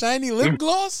 Shiny lip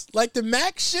gloss? Like the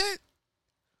MAC shit?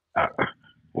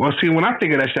 Well, see, when I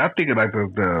think of that shit, I think of like the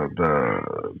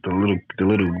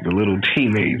little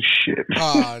teenage shit.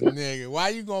 Oh, nigga, why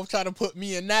you gonna try to put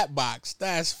me in that box?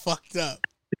 That's fucked up.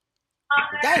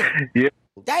 Damn. Yeah.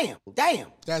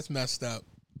 Damn. That's messed up.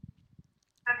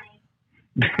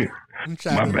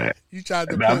 My bad. You tried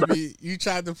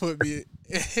to put me.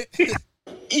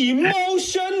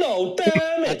 Emotional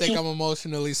damage. I think I'm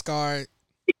emotionally scarred.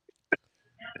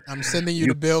 I'm sending you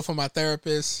the bill for my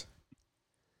therapist.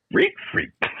 Freak.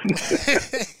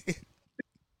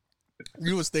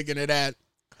 You was thinking of that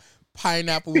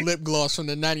pineapple lip gloss from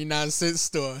the 99-cent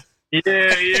store.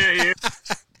 Yeah.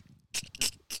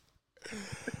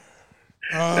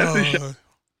 That's a shit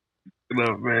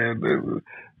up, man.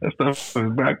 That stuff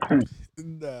is not cool.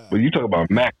 Nah. But you talk about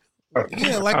Mac.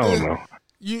 Yeah, like I don't know.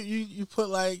 You put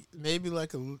like maybe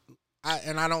like I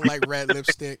don't like red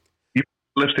lipstick. You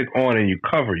put lipstick on and you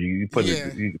cover. You put Yeah.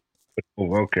 it.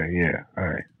 Okay, yeah, all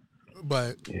right.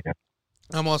 But yeah.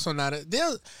 I'm also not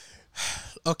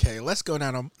okay. Let's go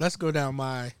down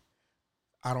my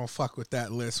I don't fuck with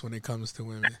that list when it comes to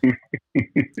women.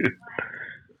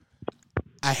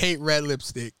 I hate red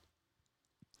lipstick.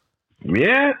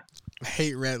 Yeah. I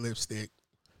hate red lipstick.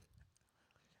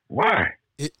 Why?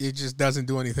 It just doesn't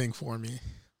do anything for me.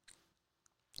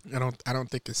 I don't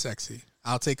think it's sexy.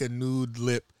 I'll take a nude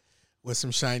lip with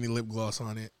some shiny lip gloss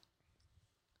on it.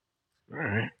 All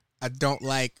right. I don't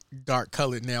like dark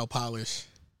colored nail polish.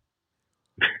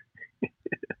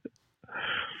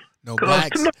 No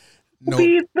blacks. No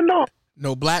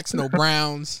blacks, no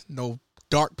browns, no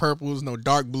dark purples, no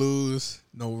dark blues,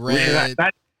 no red.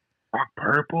 Dark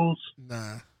purples?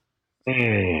 Nah.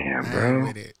 Damn, I bro. ain't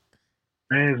with it.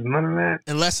 There's none of that.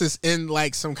 Unless it's in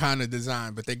like some kind of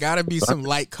design, but there gotta be some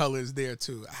light colors there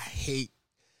too. I hate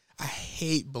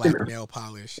black nail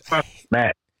polish.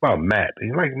 Matte. About matte.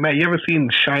 You like matte? You ever seen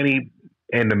shiny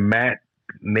and the matte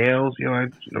nails? You know,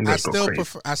 I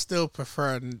still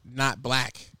prefer not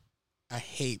black. I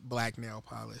hate black nail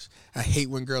polish. I hate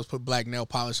when girls put black nail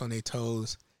polish on their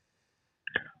toes.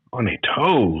 On their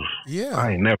toes? Yeah.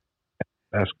 I ain't never.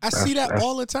 I see that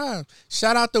all the time.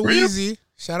 Shout out to Weezy.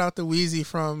 Shout out to Weezy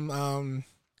from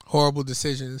Horrible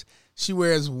Decisions. She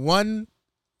wears on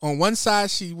one side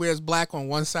she wears black, on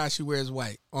one side she wears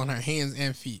white on her hands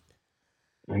and feet.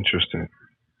 Interesting.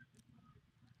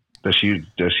 Does she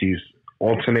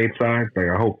alternate sides? Like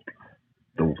I hope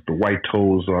the white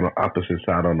toes on the opposite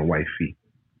side on the white feet.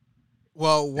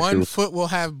 Well, one foot will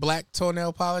have black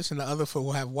toenail polish and the other foot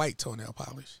will have white toenail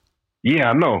polish. Yeah,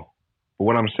 I know. But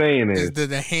what I'm saying is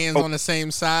the hands on the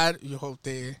same side. You hope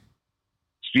they.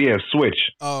 Yeah,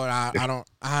 switch. Oh,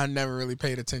 I never really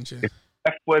paid attention. If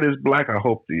that foot is black, I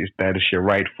hope that is your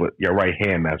right foot, your right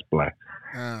hand that's black.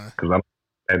 Because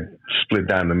I'm split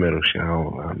down the middle. I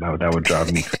don't know, that would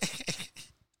drive me.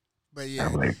 But yeah,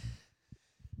 like,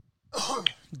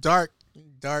 dark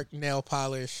nail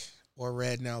polish or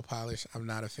red nail polish, I'm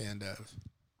not a fan of.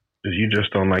 Because you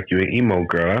just don't like your emo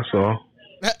girl. That's all.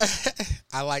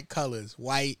 I like colors: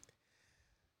 white,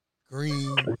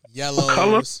 green, yellows.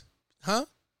 Color? Huh?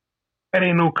 That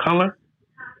ain't no color.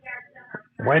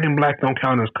 White and black don't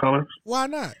count as colors. Why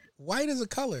not? White is a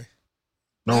color.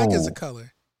 No. Black is a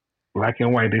color. Black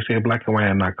and white. They say black and white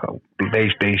are not color.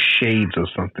 They shades or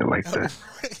something like that.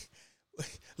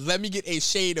 Let me get a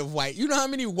shade of white. You know how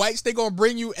many whites they gonna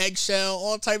bring you? Eggshell,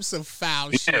 all types of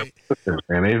foul shit.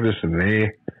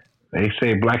 Man, they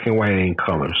say black and white ain't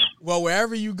colors. Well,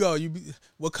 wherever you go,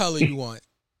 what color you want?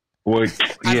 Well,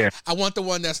 yeah. I want the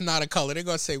one that's not a color. They're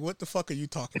gonna say, "What the fuck are you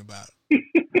talking about?"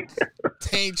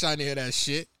 They ain't trying to hear that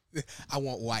shit. I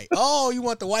want white. Oh, you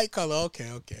want the white color? Okay.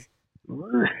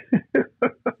 All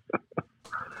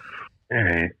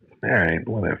right,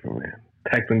 whatever, man.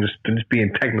 Just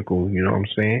being technical, you know what I'm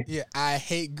saying? Yeah, I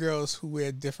hate girls who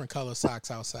wear different color socks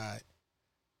outside.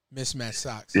 Mismatched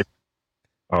socks. Yeah.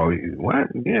 Oh, what?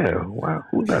 Yeah. Wow.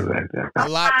 Who does that? A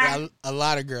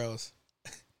lot of girls.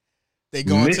 They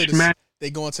go into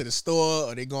the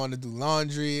store, or they going to do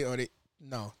laundry, or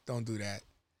don't do that.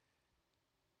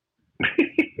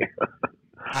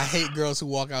 I hate girls who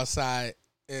walk outside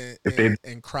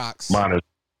in Crocs.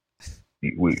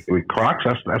 With Crocs,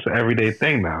 that's an everyday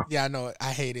thing now. Yeah, I know.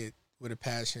 I hate it with a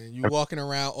passion. You walking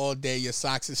around all day, your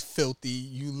socks is filthy.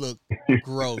 You look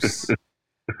gross.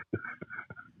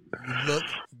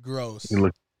 You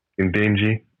look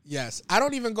dingy. Yes. I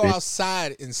don't even go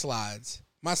outside in slides.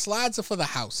 My slides are for the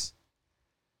house.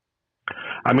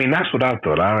 I mean, that's what I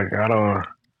thought. I don't.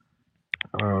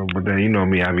 But then you know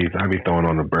me, I be throwing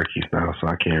on the Berkeys now, so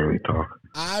I can't really talk.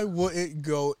 I wouldn't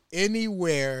go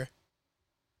anywhere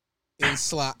in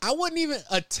slide. I wouldn't even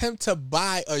attempt to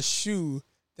buy a shoe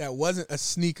that wasn't a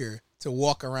sneaker to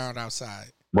walk around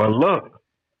outside. Well, look,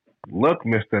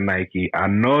 Mr. Nike. I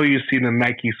know you see the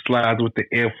Nike slides with the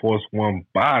Air Force One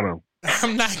bottom.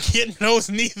 I'm not getting those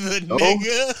neither,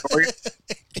 nigga.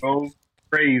 So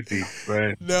crazy,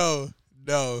 man. No.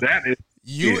 That is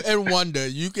you and Wonder.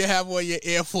 You can have on your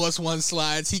Air Force One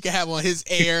slides. He can have on his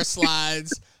Air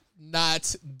slides.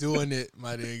 Not doing it,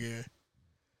 my nigga.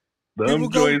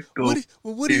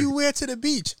 What do you wear to the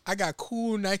beach? I got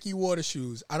cool Nike water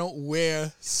shoes. I don't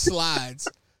wear slides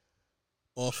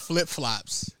or flip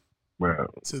flops. bro.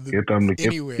 to the Get them to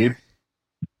anywhere.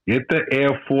 get the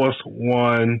Air Force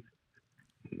One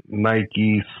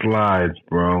Nike slides,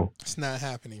 bro. It's not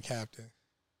happening, Captain.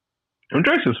 Them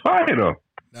dresses fire though.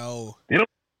 No. They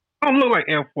don't look like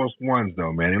Air Force Ones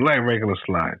though, man. They look like regular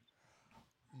slides.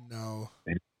 No.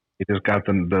 They just got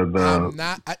the I'm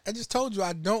not. I just told you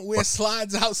I don't wear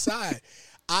slides outside.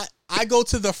 I go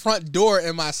to the front door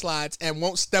in my slides and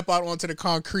won't step out onto the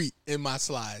concrete in my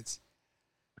slides.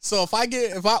 So if I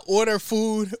order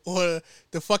food or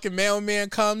the fucking mailman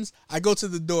comes, I go to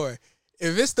the door.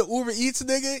 If it's the Uber Eats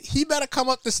nigga, he better come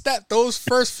up the step, those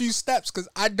first few steps, because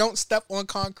I don't step on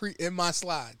concrete in my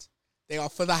slides. They are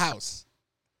for the house.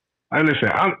 I'm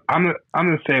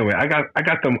the same way. I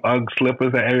got them UGG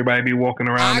slippers that everybody be walking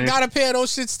around in. I got a pair of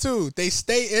those shits too. They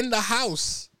stay in the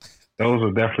house. Those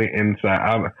are definitely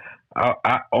inside.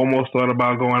 I almost thought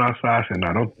about going outside. I said,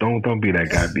 no, don't be that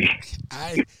guy, B.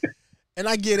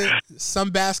 I get it.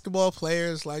 Some basketball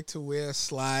players like to wear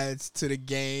slides to the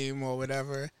game or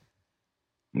whatever.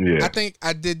 Yeah. I think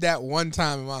I did that one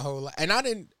time in my whole life. And I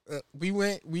didn't, we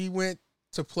went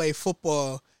to play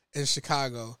football in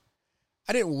Chicago.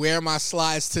 I didn't wear my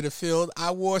slides to the field. I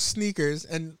wore sneakers,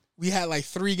 and we had like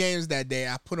 3 games that day.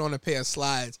 I put on a pair of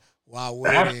slides while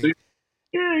waiting.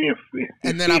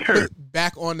 And then I put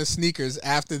back on the sneakers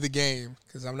after the game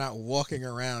because I'm not walking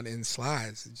around in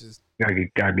slides. It just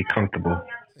gotta be comfortable.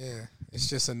 Yeah, it's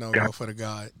just a no-go for the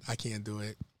God. I can't do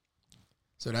it.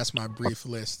 So that's my brief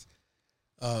list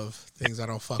of things I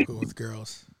don't fuck with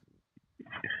girls.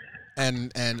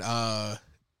 And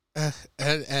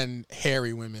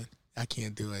hairy women. I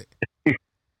can't do it.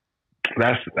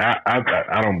 I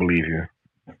don't believe you.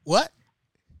 What?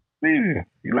 You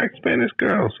like Spanish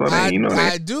girls, so I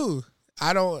that. do.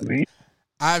 I don't.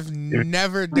 I've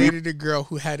never dated a girl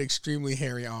who had extremely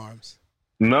hairy arms.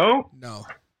 No.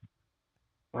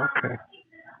 Okay.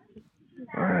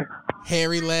 All right.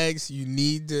 Hairy legs. You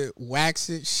need to wax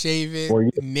it, shave it,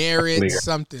 nair it,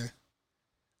 something.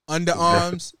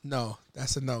 Underarms. No,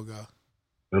 that's a no go.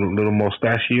 Little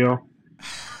mustachio.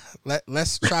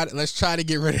 Let's try to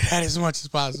get rid of that as much as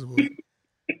possible.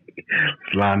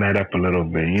 Line that up a little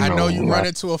bit. I know you run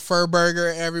into a fur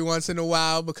burger every once in a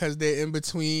while because they're in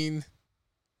between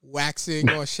waxing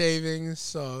or shaving.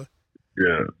 So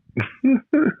yeah,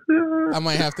 I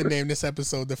might have to name this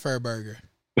episode the Fur Burger.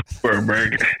 Fur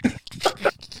Burger.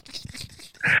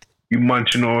 You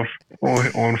munching on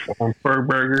fur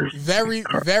burgers?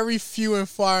 Very few and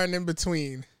far and in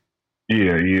between.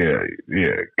 Yeah.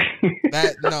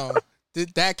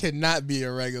 That could not be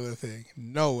a regular thing.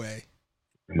 No way.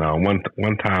 No,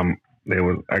 one time I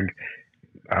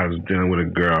was dealing with a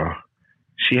girl.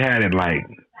 She had it like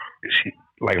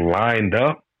lined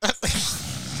up,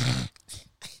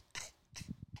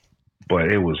 but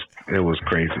it was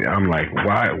crazy. I'm like,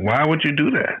 why would you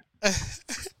do that?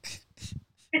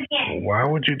 Why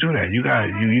would you do that?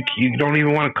 You don't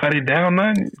even want to cut it down,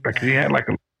 nothing. Like she had like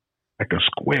a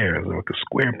square, like a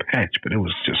square patch, but it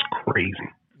was just crazy.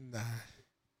 Nah.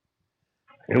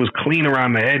 It was clean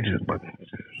around the edges, but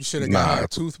you should have got her a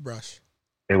toothbrush.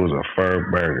 It was a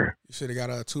fur burger. You should have got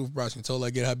her a toothbrush and told her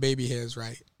to get her baby hairs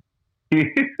right.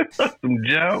 Some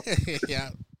gel. Yeah.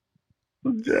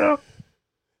 Some gel.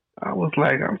 I was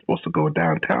like, I'm supposed to go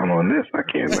downtown on this. I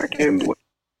can't do it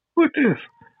with this.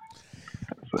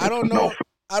 I don't know.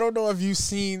 I don't know if you've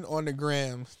seen on the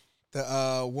gram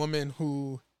the woman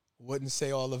who wouldn't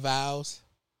say all the vows.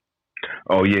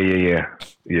 Oh yeah.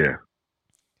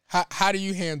 How do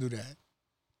you handle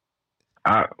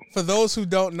that? For those who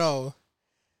don't know,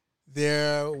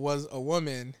 there was a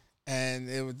woman, and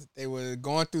they were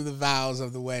going through the vows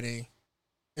of the wedding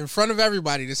in front of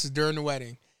everybody. This is during the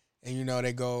wedding, and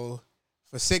they go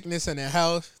for sickness and in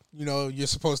health. You're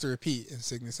supposed to repeat in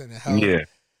sickness and in health. Yeah.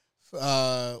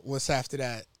 What's after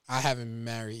that? I haven't been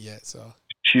married yet, so.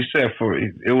 She said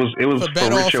it was for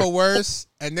better or for worse,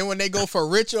 and then when they go for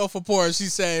richer or for poor, she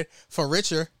said for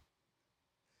richer.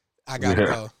 I gotta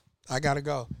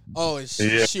go. Oh, and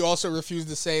she also refused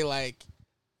to say like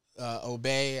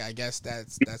obey. I guess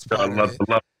that's part of it.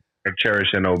 Love,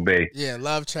 cherish, and obey. Yeah,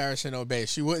 love, cherish, and obey.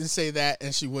 She wouldn't say that,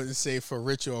 and she wouldn't say for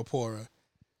richer or poorer.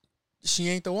 She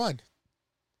ain't the one.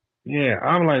 Yeah,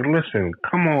 I'm like, listen,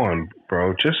 come on,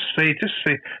 bro. Just say.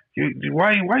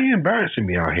 Why you embarrassing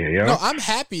me out here, yo? No, I'm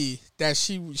happy that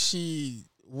she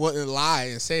wouldn't lie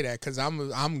and say that because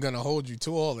I'm gonna hold you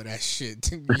to all of that shit.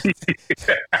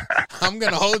 I'm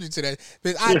gonna hold you to that.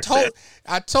 But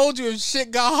I told you if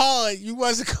shit got hard, you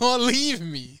wasn't gonna leave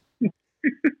me.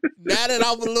 Now that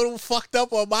I'm a little fucked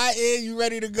up on my end, you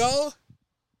ready to go?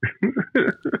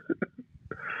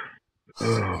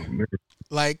 Oh man.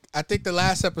 Like I think the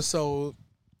last episode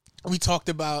we talked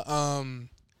about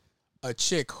a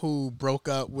chick who broke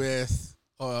up with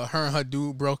her and her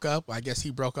dude broke up. I guess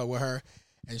he broke up with her,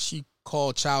 and she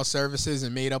called child services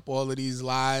and made up all of these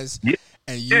lies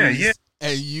and used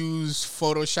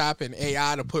Photoshop and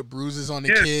AI to put bruises on the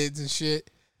kids and shit.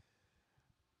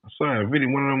 I saw a video.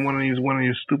 One of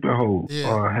these stupid hoes.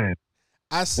 Yeah.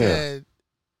 I said,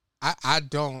 I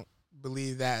don't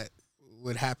believe that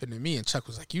would happen to me. And Chuck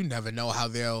was like, you never know how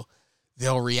they'll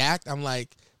react. I'm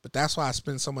like, but that's why I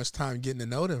spend so much time getting to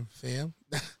know them, fam.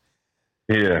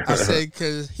 Yeah. I said,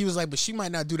 because he was like, but she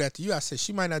might not do that to you. I said,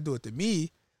 she might not do it to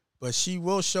me, but she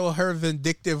will show her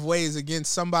vindictive ways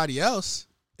against somebody else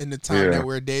in the time that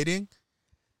we're dating.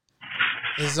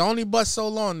 It's only but so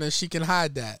long that she can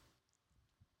hide that.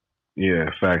 Yeah,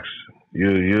 facts.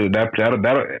 You that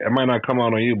it might not come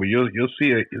out on you, but you'll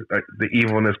see the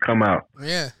evilness come out.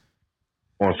 Yeah.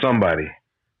 On somebody,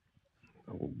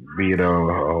 be it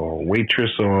a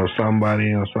waitress or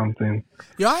somebody or something.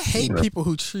 Yo, I hate people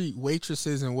who treat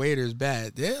waitresses and waiters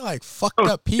bad. They're like fucked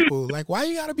up people. Like, why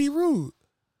you gotta be rude?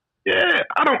 Yeah,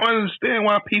 I don't understand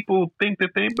why people think that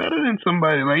they better than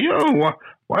somebody. Like, yo,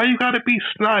 why you gotta be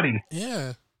snotty?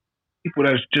 Yeah. People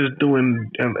that's just doing,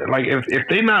 like, if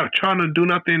they're not trying to do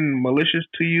nothing malicious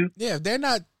to you. Yeah, if they're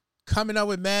not coming up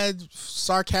with mad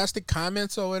sarcastic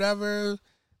comments or whatever,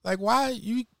 like, why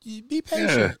you be patient.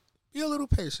 Yeah. Be a little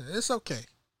patient. It's okay.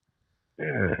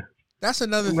 Yeah. That's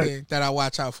another thing that I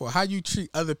watch out for. How you treat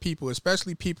other people,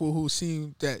 especially people who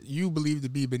seem that you believe to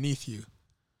be beneath you.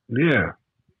 Yeah.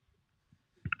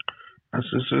 That's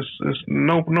just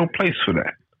no place for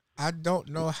that. I don't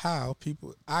know how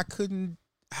people. I couldn't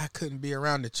be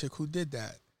around a chick who did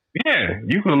that. Yeah,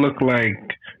 you could look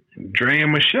like Dre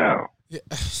and Michelle. Yeah.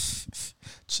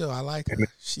 Chill, I like her.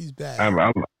 She's bad. I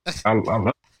love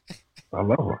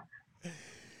her.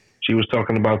 She was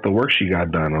talking about the work she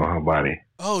got done on her body.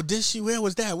 Oh, did she? Where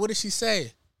was that? What did she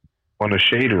say? On the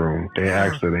shade room, they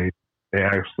asked her. They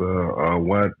asked her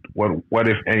what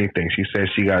if anything. She said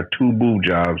she got 2 boob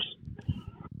jobs,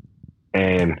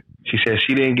 and she said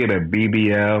she didn't get a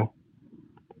BBL,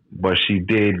 but she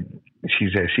did. She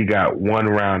said she got 1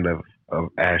 round of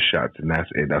ass shots, and that's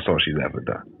it. That's all she's ever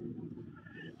done.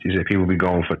 She said people be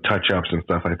going for touch-ups and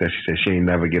stuff like that. She said she ain't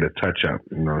never get a touch-up.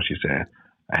 You know, she said,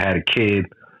 I had a kid,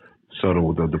 so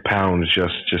the pounds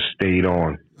just stayed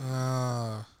on.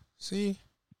 See?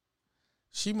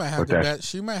 She might have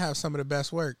she might have some of the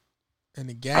best work in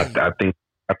the game. I think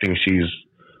she's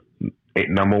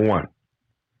number 1.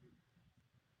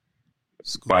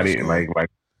 Body, like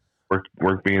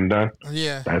work being done.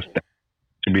 Yeah. That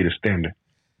should be the standard.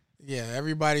 Yeah,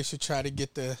 everybody should try to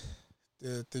get the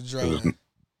drug.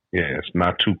 Yeah, it's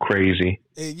not too crazy.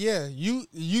 Yeah, you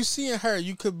seeing her,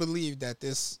 you could believe that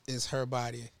this is her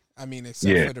body. I mean,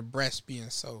 except for the breast being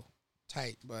so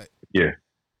tight, but yeah.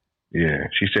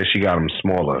 She said she got them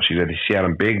smaller. She said she had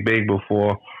them big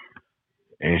before,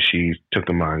 and she took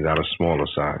them out and got a smaller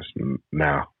size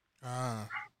now.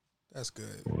 That's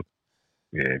good.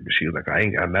 Yeah, but she was like,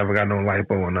 I never got no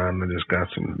lipo or nothing. I just got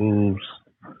some boobs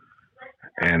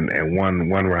and one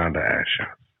round of ass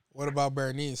shots. What about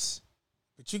Bernice?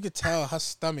 But you could tell her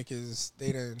stomach is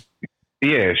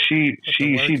Yeah, she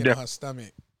definitely her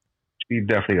stomach. She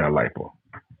definitely got lipo.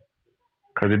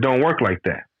 Cause it don't work like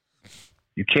that.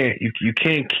 You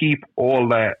can't keep all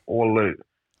the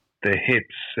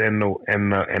hips and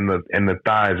the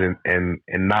thighs and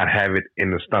not have it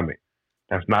in the stomach.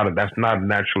 That's not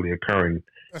naturally occurring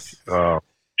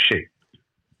shape.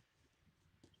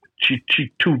 She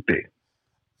too thick.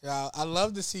 Yeah, I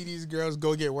love to see these girls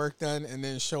go get work done and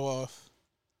then show off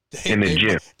in the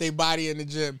gym. They body in the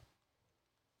gym.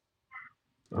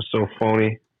 That's so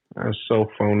phony.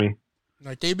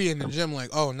 Like they be in the gym like,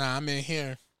 oh nah, I'm in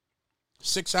here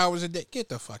 6 hours a day. Get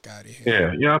the fuck out of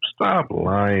here. Yeah, stop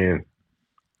lying.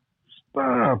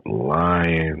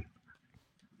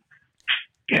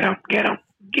 Get up, get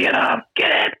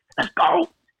it. Let's go.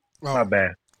 Oh, not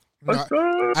bad.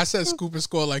 No, I said scoop and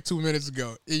score like 2 minutes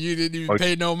ago. And you didn't even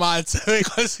pay no mind to it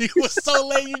because you was so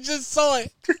late. You just saw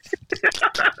it.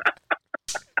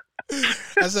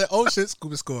 I said, oh shit,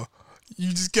 scoop and score.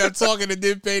 You just kept talking and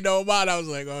didn't pay no mind. I was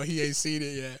like, oh, he ain't seen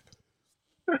it yet.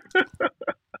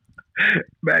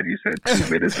 Man, you said 2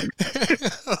 minutes.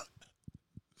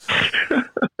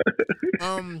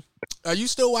 Are you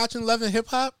still watching Love and Hip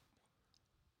Hop?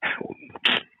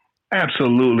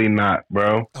 Absolutely not,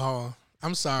 bro. Oh,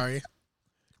 I'm sorry.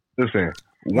 Listen,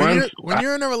 when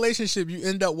you're in a relationship, you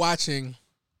end up watching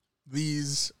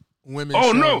these women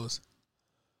shows. No,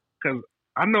 because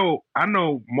I know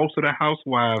most of the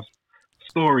housewives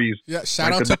stories. Yeah,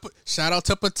 shout out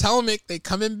to Potomac. They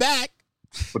coming back.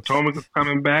 Potomac is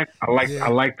coming back. I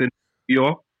like the New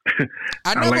York.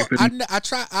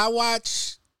 I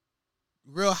watch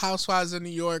Real Housewives of New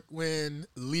York when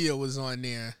Leah was on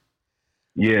there.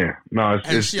 Yeah, no,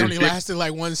 she only lasted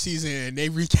like one season, and they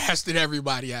recasted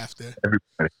everybody after.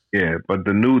 Everybody, yeah, but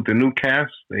the new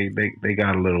cast, they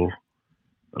got a little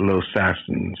sass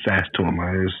to them.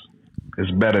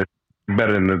 It's better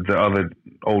than the other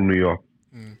old New York.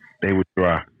 They were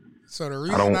dry. So the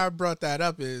reason I brought that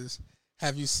up is,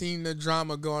 have you seen the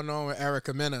drama going on with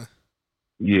Erica Mena?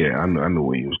 Yeah, I knew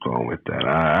where you was going with that.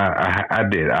 I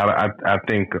did. I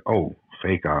think. Oh,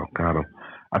 fake out, got him.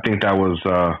 I think that was.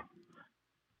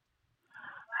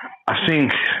 I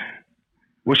think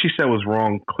what she said was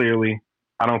wrong. Clearly,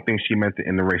 I don't think she meant to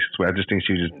end the racist way. I just think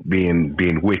she was just being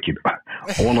wicked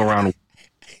all around.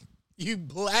 You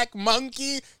black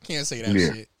monkey! Can't say that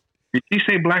shit. Did she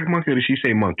say black monkey or did she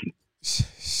say monkey?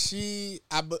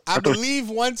 I believe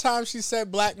one time she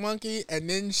said black monkey, and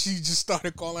then she just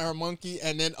started calling her monkey,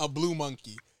 and then a blue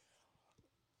monkey.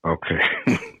 Okay.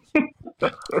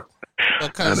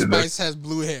 Because Spice has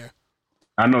blue hair.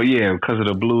 I know, yeah, because of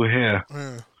the blue hair.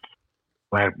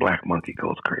 Black monkey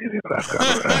goes crazy.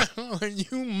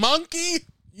 You monkey?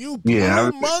 You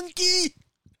blue monkey?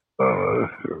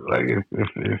 Like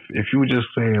if you were just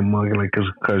saying monkey, like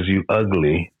because you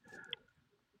ugly,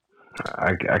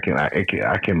 I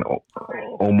can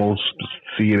almost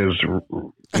see it as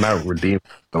not redeeming.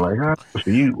 Like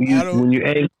you when you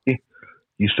angry,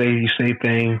 you say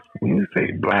things. When you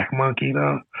say black monkey,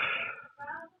 though,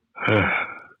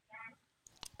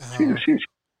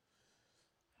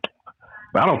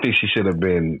 but I don't think she should have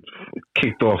been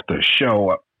kicked off the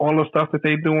show. All the stuff that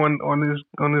they do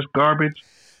on this garbage.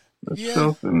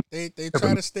 Yeah, they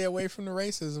try to stay away from the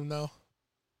racism, though.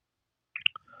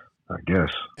 I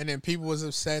guess. And then people was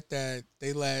upset that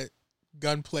they let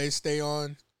Gunplay stay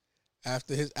on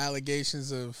after his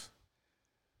allegations of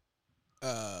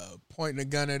pointing a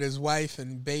gun at his wife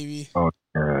and baby. Oh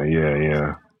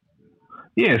yeah.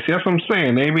 Yeah, see, that's what I'm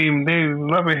saying. They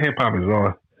love it. Hip hop is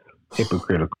all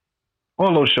hypocritical.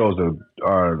 All those shows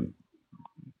are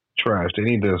trash. They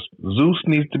need to. Zeus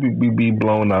needs to be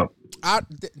blown up.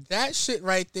 That shit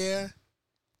right there.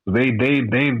 They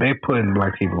putting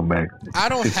black people back. I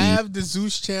don't have the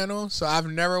Zeus channel, so I've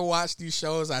never watched these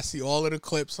shows. I see all of the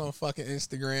clips on fucking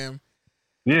Instagram.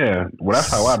 Yeah, well, that's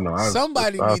how I know.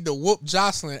 Somebody need to whoop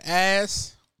Jocelyn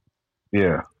ass.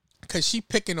 Yeah, because she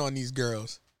picking on these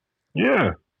girls.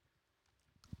 Yeah,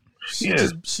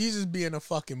 she's just being a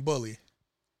fucking bully.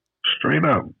 Straight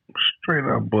up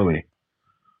bully.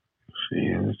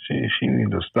 She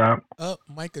need to stop.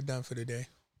 Micah done for the day.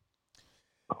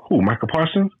 Who, Michael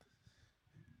Parsons?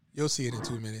 You'll see it in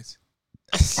 2 minutes.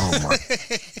 Oh my!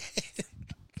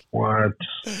 What?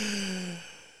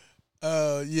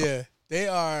 Yeah, they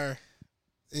are.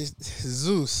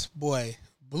 Zeus, boy,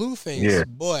 Blueface,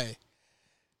 boy,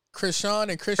 Krishan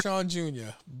and Krishan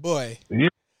Jr., boy. Yeah.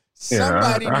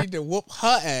 Somebody need to whoop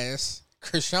her ass,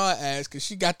 Krishan ass, because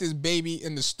she got this baby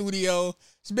in the studio.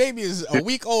 This baby is a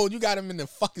week old. You got him in the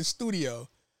fucking studio.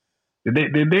 Did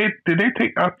they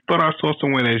take? I thought I saw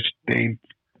somewhere that they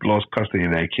lost custody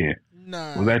of that kid.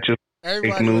 Nah. Was that just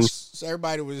fake news?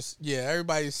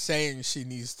 Everybody's saying she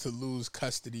needs to lose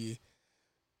custody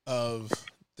of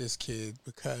this kid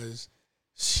because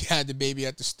she had the baby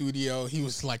at the studio. He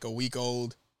was like a week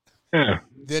old. Yeah.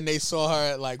 Then they saw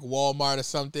her at like Walmart or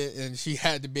something, and she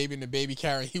had the baby in the baby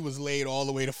carrier. He was laid all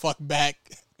the way the fuck back.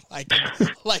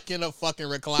 Like in a fucking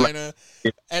recliner,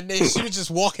 and then she was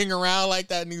just walking around like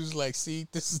that, and he was like, "See,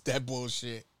 this is that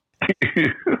bullshit."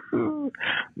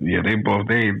 Yeah, they both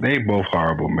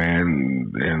horrible,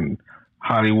 man. And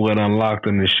Hollywood Unlocked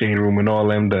in the Shade Room and all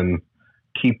them done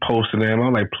keep posting them.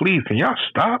 I'm like, please, can y'all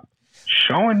stop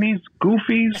showing these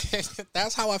goofies?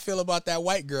 That's how I feel about that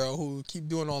white girl who keep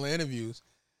doing all the interviews.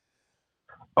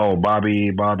 Oh,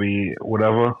 Bobby,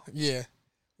 whatever. Yeah.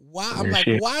 Why? I'm like,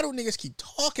 why do niggas keep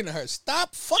talking to her?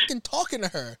 Stop fucking talking to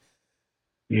her.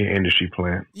 Yeah, industry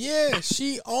plant. Yeah,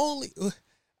 she only.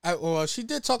 She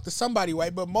did talk to somebody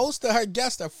white, but most of her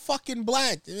guests are fucking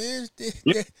black. Yeah.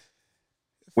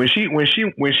 When she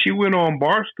went on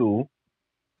Barstool,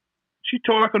 she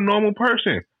talked like a normal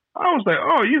person. I was like,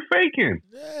 oh, you faking?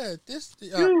 Yeah,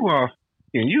 you are.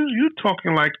 You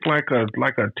talking like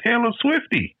a Taylor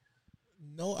Swiftie.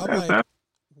 No, I'm like.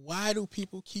 Why do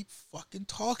people keep fucking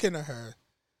talking to her?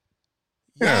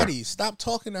 Yachty, stop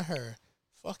talking to her.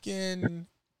 Fucking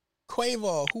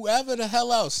Quavo, whoever the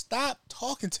hell else, stop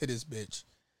talking to this bitch.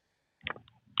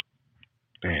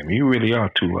 Damn, you really are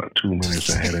 2 minutes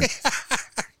ahead of.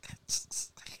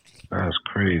 That's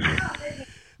crazy.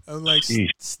 I'm like, Sheesh.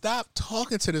 stop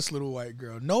talking to this little white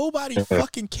girl. Nobody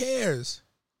fucking cares.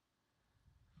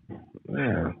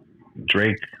 Yeah.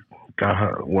 Drake got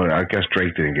her. Well, I guess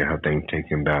Drake didn't get her thing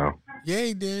taken down. Yeah,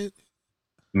 he did.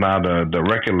 Nah, the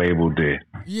record label did.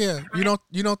 Yeah, you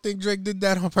don't think Drake did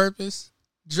that on purpose?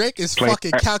 Drake is Play-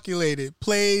 fucking calculated.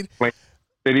 Did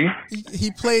he?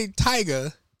 He played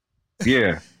Tiger,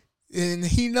 Yeah. and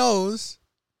he knows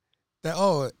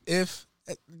that if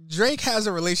Drake has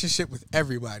a relationship with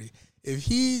everybody, if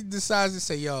he decides to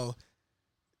say yo,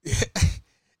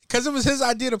 because it was his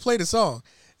idea to play the song.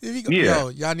 If he go, yo,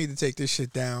 y'all need to take this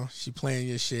shit down. She playing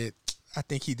your shit. I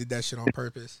think he did that shit on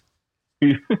purpose.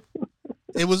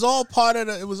 It was all part of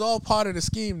the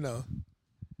scheme, though.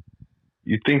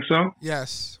 You think so?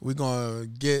 Yes, we're gonna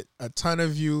get a ton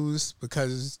of views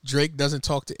because Drake doesn't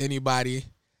talk to anybody,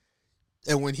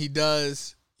 and when he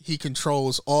does, he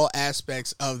controls all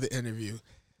aspects of the interview.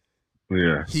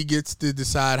 Yeah. He gets to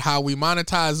decide how we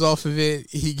monetize off of it.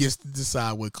 He gets to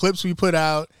decide what clips we put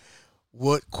out,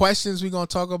 what questions we gonna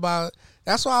talk about.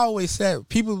 That's why I always said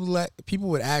people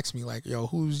would ask me like, "Yo,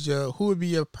 who would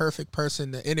be a perfect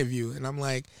person to interview?" And I'm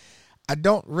like, I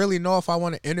don't really know if I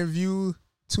want to interview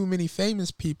too many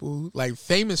famous people, like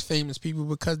famous people,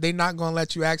 because they're not gonna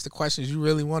let you ask the questions you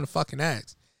really want to fucking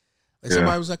ask. Like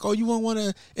somebody was like, "Oh, you won't want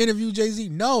to interview Jay-Z?"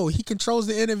 No, he controls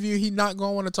the interview. He not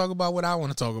gonna want to talk about what I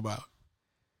want to talk about.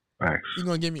 Thanks. He's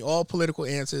gonna give me all political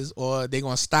answers, or they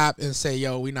gonna stop and say,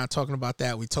 "Yo, we not talking about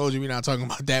that. We told you we not talking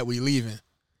about that. We leaving."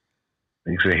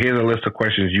 He said, "Here's a list of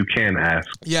questions you can ask."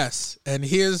 Yes, and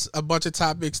here's a bunch of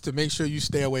topics to make sure you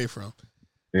stay away from.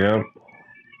 Yep.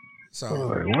 So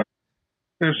Like, what?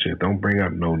 This shit. Don't bring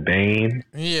up no Dane.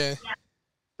 yeah,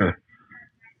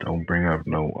 Don't bring up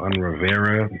no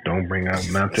Rivera. Don't bring up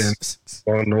nothing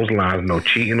on those lines. No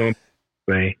cheating on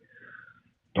Beyonce.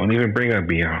 Don't even bring up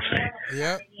Beyonce.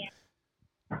 Yep.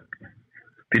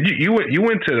 Did you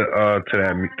went to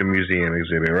the museum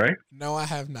exhibit, right? No, I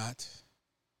have not.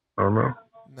 Oh no.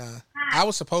 Nah, I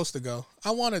was supposed to go.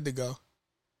 I wanted to go.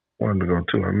 Wanted to go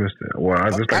too. I missed it. Well, I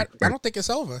don't think it's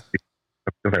over.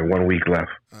 There's like 1 week left.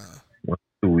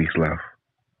 2 weeks left.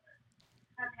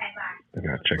 I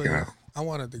gotta check it out. I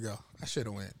wanted to go. I should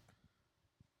have went.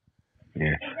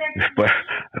 Yeah, but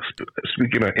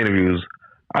speaking of interviews,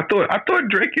 I thought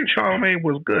Drake and Charlamagne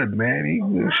was good, man.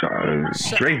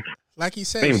 Drake, like he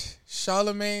said,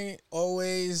 Charlamagne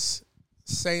always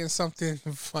saying something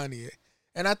funny,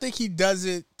 and I think he does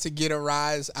it to get a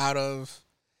rise out of.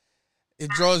 It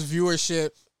draws viewership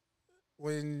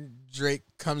when Drake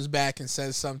comes back and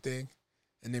says something,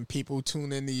 and then people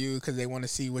tune into you because they want to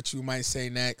see what you might say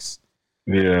next.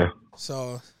 Yeah.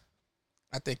 So,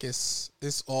 I think it's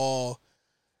all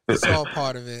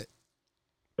part of it.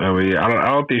 I mean, I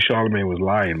don't think Charlamagne was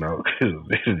lying though, because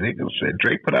niggas said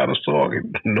Drake put out a song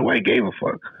and nobody gave a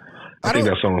fuck. I think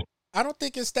that song. I don't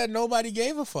think it's that nobody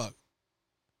gave a fuck.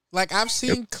 Like I've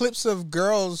seen clips of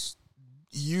girls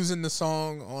using the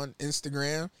song on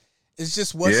Instagram. It's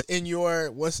just what's in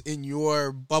your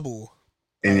bubble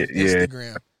of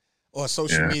Instagram or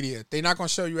social media. They're not gonna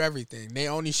show you everything. They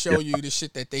only show you the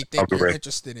shit that they think you're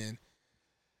interested in.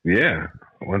 Yeah.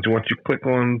 Once you click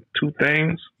on two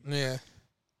things,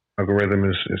 algorithm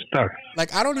is stuck.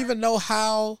 Like I don't even know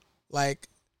how. Like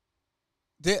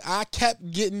I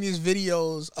kept getting these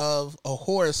videos of a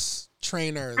horse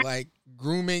trainer like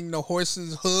grooming the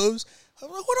horse's hooves. I'm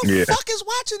like, who the fuck is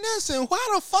watching this, and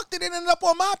why the fuck did it end up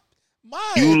on my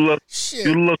shit?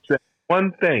 You looked at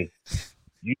one thing.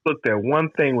 You looked at one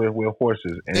thing with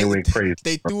horses, and it went crazy.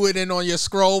 They threw it in on your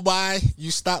scroll by. You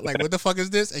stopped like, what the fuck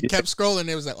is this? And kept scrolling.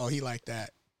 It was like, oh, he liked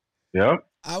that. Yep.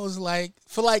 I was like,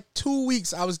 for like 2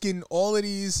 weeks, I was getting all of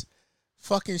these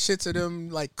fucking shits of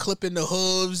them like clipping the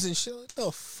hooves and shit. What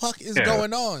the fuck is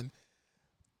going on?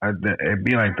 It'd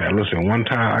be like that. Listen, one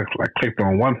time I clicked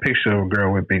on one picture of a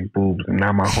girl with big boobs, and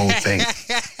now my whole thing.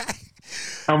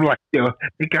 I'm like, yo,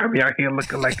 they got me out here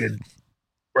looking like a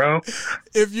bro.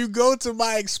 If you go to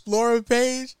my Explorer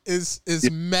page, it's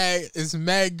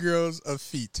mad girls of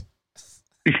feet.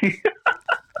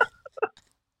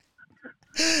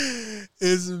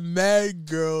 It's mad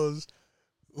girls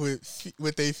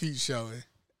with their feet showing.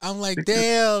 I'm like,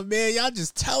 damn, man, y'all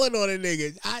just telling on a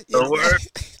nigga.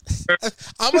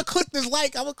 I'm gonna click this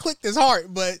like, I'm gonna click this heart,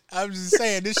 but I'm just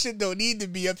saying this shit don't need to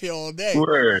be up here all day.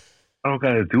 Word. I don't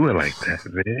gotta do it like that,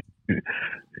 man.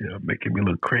 You're making me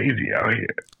look crazy out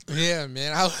here. Yeah,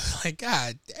 man. I was like,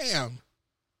 God damn.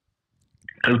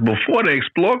 Because before the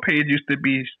Explore page used to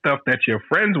be stuff that your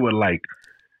friends would like.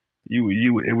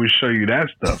 It would show you that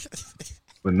stuff.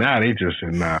 But now they just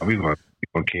said, we gonna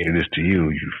cater this to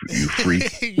you, you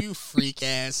freak. You freak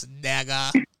ass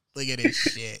nigga. Look at this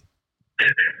shit.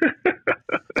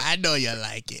 I know you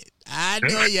like it. I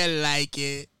know you like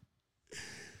it.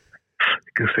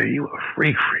 You can say you a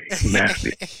freak.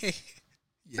 Nasty.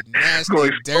 You nasty,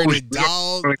 dirty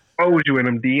dog. Gonna expose you in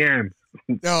them DMs.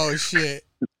 Oh, shit.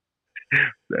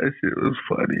 That shit was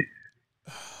funny.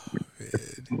 Oh,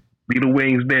 man. Be the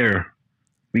wings there.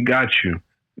 We got you.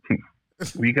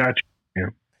 We got you. Yeah.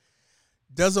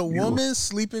 Does a woman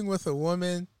sleeping with a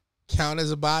woman count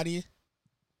as a body?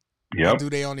 Yep. Or do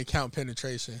they only count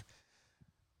penetration?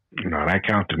 No, that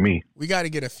count to me. We got to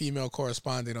get a female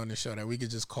correspondent on the show that we could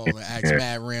just call and ask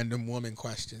mad random woman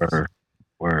questions.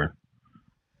 Word.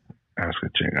 Ask a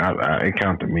chick. It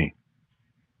count to me.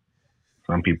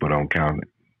 Some people don't count it.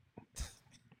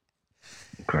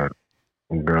 Because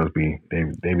girls they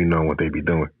be knowing what they be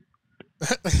doing.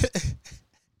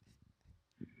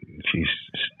 She's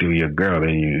still your girl,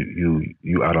 then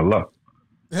you out of luck.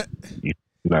 You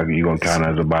gonna count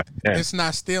her as a body. Yeah. It's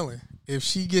not stealing. If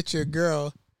she gets your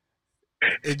girl,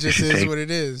 it just is what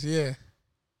it is. Yeah.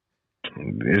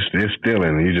 It's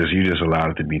stealing. You just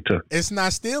allowed it to be took. It's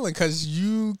not stealing because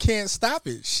you can't stop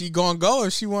it. She gonna go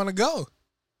if she want to go.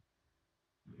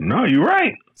 No, you're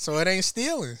right. So it ain't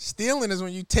stealing. Stealing is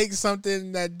when you take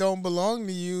something that don't belong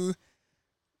to you,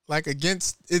 like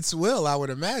against its will, I would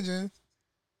imagine.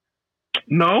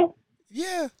 No.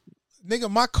 Yeah. Nigga,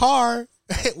 my car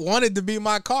wanted to be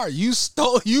my car. You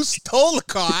stole the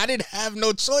car. I didn't have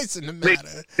no choice in the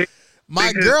matter.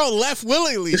 My girl left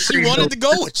willingly. She wanted to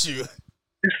go with you.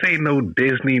 This ain't no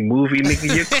Disney movie,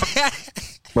 nigga. You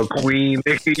McQueen,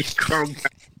 nigga. You come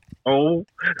home.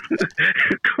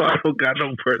 Car don't got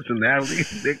no personality,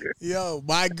 nigga. Yo,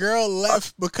 my girl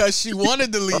left because she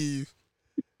wanted to leave.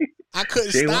 I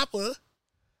couldn't stop her.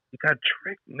 You got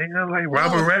tricked, nigga, like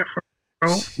Robert Redford,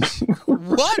 bro.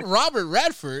 What? Robert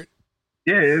Redford?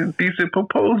 Yeah, decent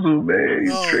proposal, man.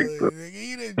 You tricked her. Nigga,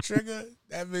 you didn't trick her.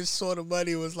 That bitch saw the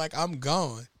money was like, I'm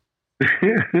gone.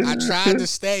 I tried to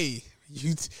stay.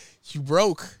 You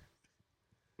broke.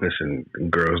 Listen,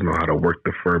 girls know how to work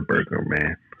the fur burger,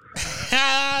 man.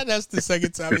 That's the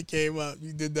second time it came up.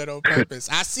 You did that on purpose.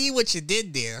 I see what you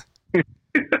did there.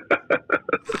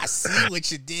 I see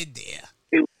what you did there.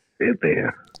 You did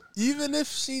there. Even if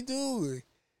she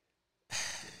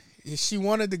if she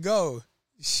wanted to go,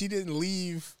 she didn't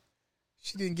leave.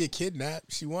 She didn't get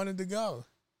kidnapped. She wanted to go.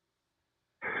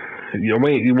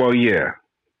 Well, yeah,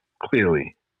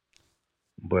 clearly.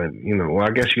 But I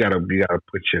guess you gotta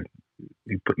put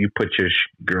your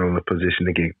girl in a position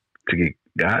to get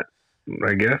got.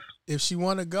 I guess if she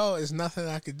want to go, it's nothing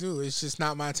I could do. It's just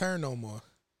not my turn no more.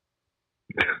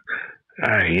 All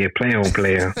right, yeah, play on,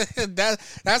 player.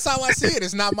 That's how I see it.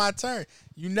 It's not my turn.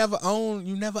 You never own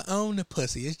the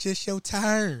pussy. It's just your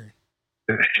turn.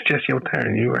 It's just your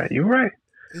turn. You're right.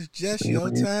 It's just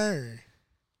your turn.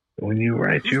 When you're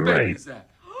right, you're right. Is that?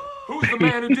 Who's the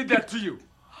man who did that to you?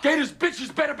 Gators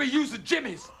bitches better be using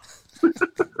Jimmy's. You're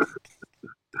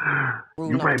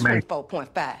right, man.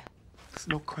 24.5. There's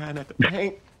no crying at the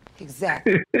paint.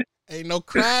 Exactly. Ain't no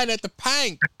crying at the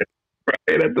paint.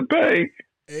 Right at the bank.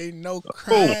 Ain't no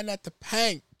crying at the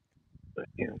paint.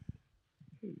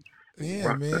 Yeah,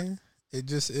 Right. man. It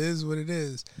just is what it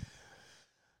is.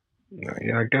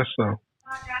 Yeah, I guess so.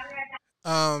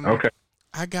 Okay.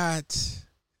 I got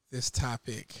this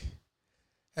topic.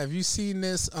 Have you seen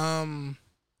this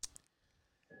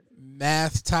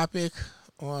math topic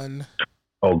on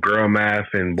girl math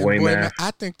and boy math?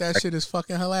 I think that shit is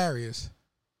fucking hilarious.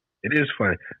 It is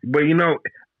funny. But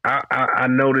I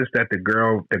noticed that the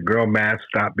girl math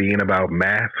stopped being about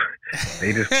math.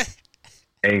 They just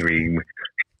angry.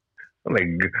 Like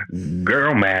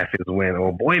girl math is when,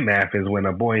 or boy math is when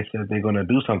a boy says they're gonna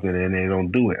do something and they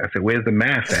don't do it. I said, where's the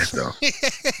math at though?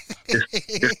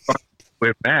 It's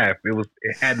with math.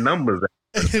 It had numbers.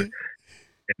 And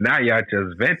now y'all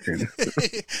just venting.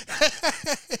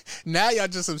 Now y'all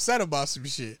just upset about some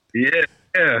shit.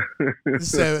 Yeah.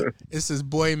 So it says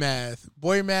boy math.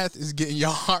 Boy math is getting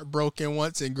your heart broken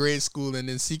once in grade school and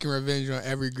then seeking revenge on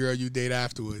every girl you date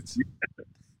afterwards.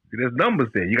 There's numbers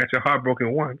there. You got your heart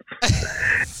broken once.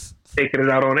 Taking it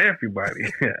out on everybody.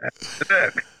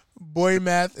 Boy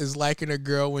math is liking a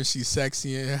girl when she's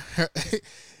sexy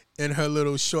in her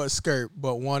little short skirt,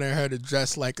 but wanting her to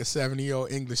dress like a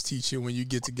 70-year-old English teacher when you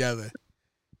get together.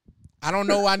 I don't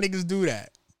know why niggas do that.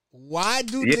 Why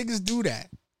do niggas do that?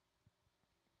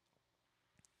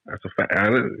 That's a fact.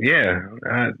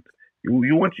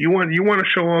 You want to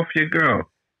show off your girl.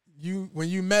 When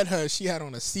you met her, she had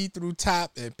on a see-through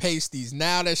top and pasties.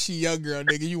 Now that she your girl,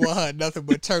 nigga, you want her nothing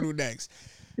but turtlenecks.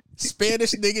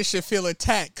 Spanish niggas should feel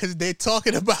attacked because they're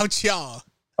talking about y'all.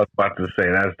 I was about to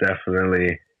say that's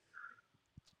definitely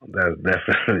That's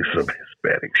definitely some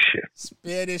Hispanic shit.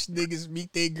 Spanish niggas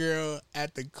meet their girl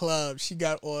at the club. She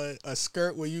got on a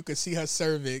skirt where you could see her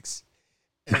cervix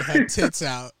and her tits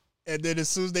out. And then as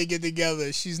soon as they get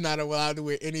together, she's not allowed to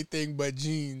wear anything but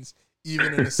jeans,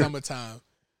 even in the summertime.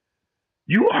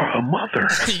 You are a mother.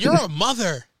 You're a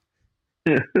mother.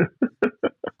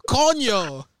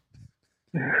 Coño.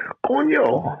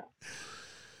 Coño.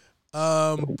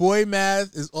 Boy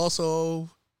math is also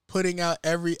putting out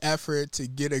every effort to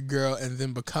get a girl and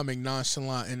then becoming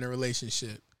nonchalant in the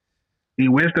relationship. See,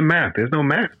 where's the math? There's no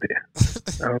math there.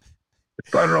 It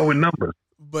started all with numbers.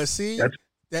 But see,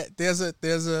 that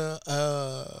there's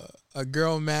a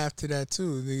girl math to that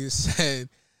too. They said,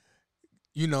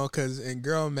 you know, because in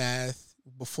girl math,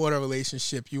 before the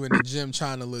relationship, you in the gym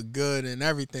trying to look good and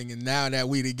everything, and now that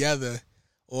we together,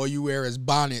 all you wear is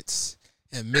bonnets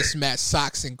and mismatched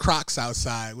socks and Crocs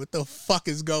outside. What the fuck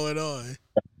is going on?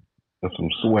 And some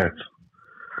sweats.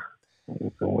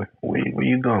 Where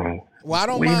you going? Well,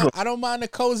 I don't mind the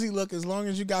cozy look as long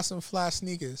as you got some fly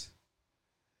sneakers.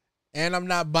 And I'm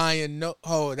not buying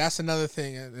that's another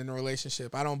thing in a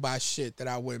relationship. I don't buy shit that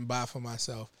I wouldn't buy for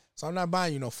myself. So I'm not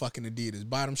buying you no fucking Adidas.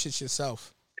 Buy them shits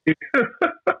yourself.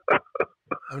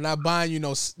 I'm not buying you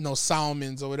no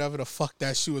Salmons or whatever the fuck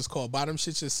that shoe is called. Buy them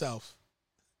shits yourself.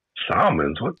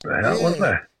 Salmons? What the hell was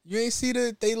that? You ain't see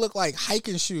they look like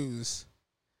hiking shoes.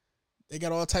 They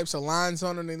got all types of lines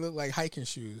on them. They look like hiking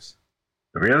shoes.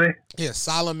 Really? Yeah,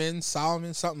 Solomon,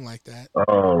 something like that.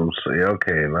 Oh, so yeah,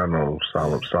 okay. I know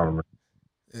Solomon.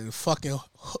 And fucking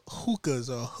hookahs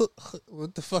or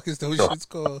what the fuck is those So, shits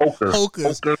called?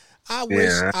 Hookahs. I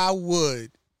wish I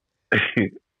would.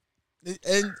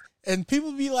 And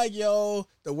people be like, yo,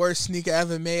 the worst sneaker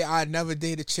ever made. I'd never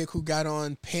date a chick who got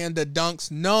on Panda Dunks.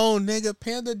 No,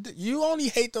 nigga, you only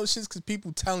hate those shits because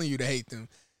people telling you to hate them.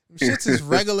 Them shits is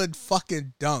regular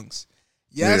fucking dunks.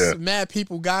 Yes, mad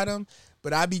people got them,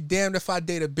 but I'd be damned if I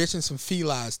date a bitch in some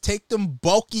felines. Take them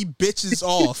bulky bitches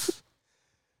off.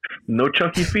 No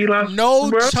chunky felines? No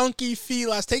bro? chunky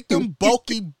felines. Take them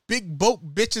bulky big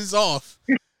boat bitches off.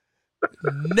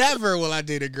 Never will I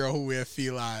date a girl who wear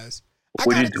felines.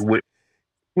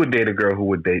 Would date a girl who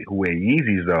would wear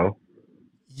Yeezys though?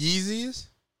 Yeezys?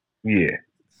 Yeah.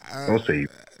 Don't say.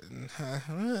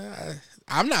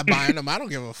 I'm not buying them. I don't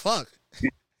give a fuck.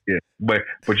 Yeah, but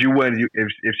you would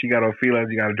if she got on felines,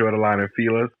 you got to draw the line in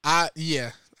felines.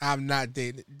 I'm not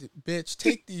dating. Bitch,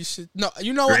 take these shit. No,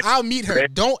 you know what? I'll meet her.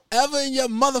 Don't ever in your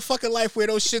motherfucking life wear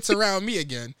those shits around me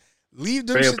again. Leave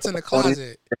them shits in the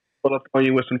closet. Pull up on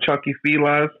you with some chunky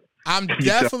felines. I'm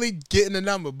definitely getting a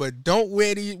number, but don't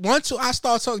wear these. Once I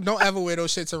start talking, don't ever wear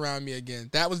those shits around me again.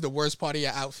 That was the worst part of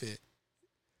your outfit.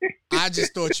 I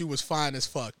just thought you was fine as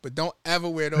fuck, but don't ever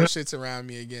wear those shits around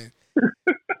me again.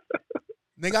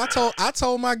 Nigga, I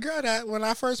told my girl that when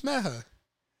I first met her.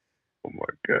 Oh my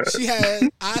god.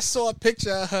 I saw a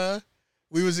picture of her.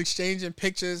 We was exchanging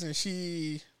pictures and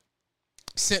she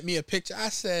sent me a picture. I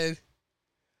said,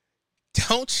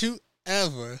 don't you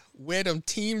ever wear them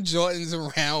Team Jordans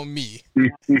around me.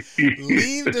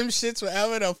 Leave them shits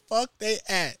wherever the fuck they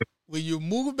at. When you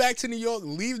move back to New York,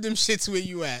 leave them shits where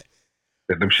you at.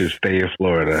 Let them shits stay in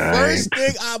Florida. First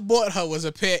thing I bought her was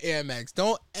a pair of Air Max.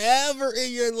 Don't ever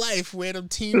in your life wear them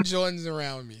Team Jordans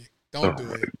around me. Don't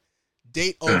do it.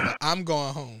 Date over. I'm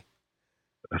going home.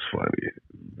 That's funny.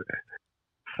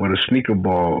 For the sneaker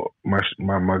ball, my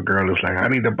girl is like, I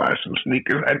need to buy some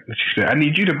sneakers. She said, I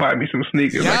need you to buy me some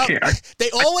sneakers. Yep. I can't. They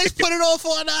always put it off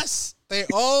on us. They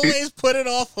always put it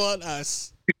off on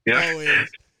us. Yeah. Always.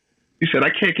 He said, I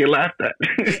can't get laughed at.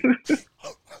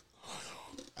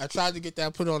 I tried to get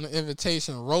that put on the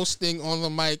invitation. Roasting on the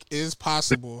mic is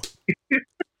possible.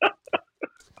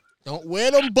 Don't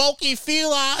wear them bulky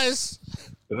felines.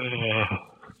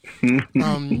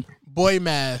 Boy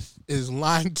math is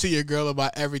lying to your girl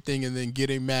about everything and then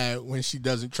getting mad when she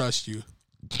doesn't trust you.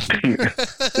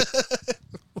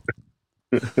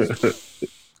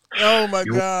 Oh my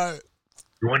God.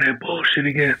 You want that bullshit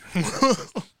again?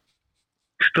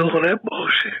 Still on that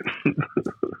bullshit.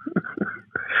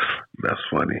 That's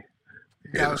funny.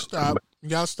 You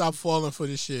gotta stop falling for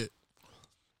this shit.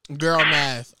 Girl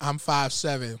math. I'm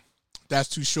 5'7". That's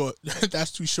too short.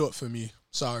 That's too short for me.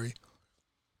 Sorry.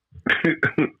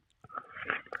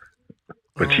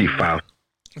 But she 5.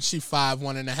 She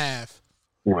 5'1.5".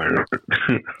 Word.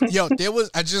 Yo,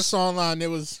 I just saw online, there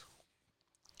was,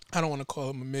 I don't want to call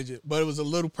him a midget, but it was a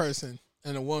little person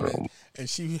and a woman, and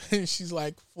she's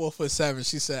like 4'7".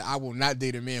 She said, I will not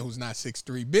date a man who's not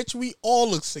 6'3". Bitch, we all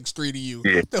look 6'3" to you.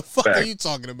 Yeah, what the fuck are you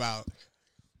talking about?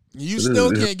 You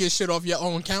still can't get shit off your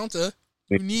own counter.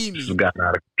 You need me. This has gotten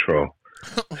out of control.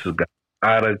 This has gotten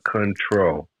out of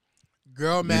control.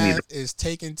 Girl math is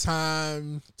taking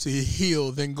time to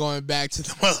heal, then going back to the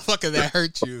motherfucker that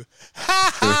hurt you.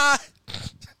 Ha ha!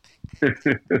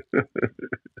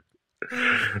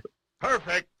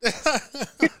 Perfect.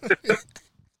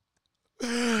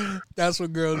 That's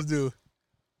what girls do.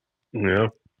 Yeah.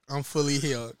 I'm fully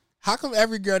healed. How come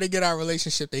every girl they get out of a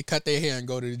relationship, they cut their hair and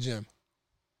go to the gym?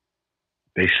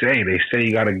 They say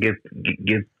you gotta get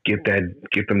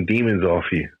them demons off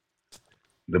you.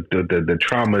 The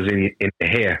traumas in the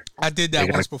hair. I did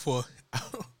that once before.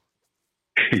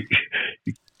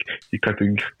 You cut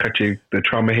the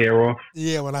trauma hair off.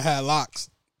 Yeah, when I had locks.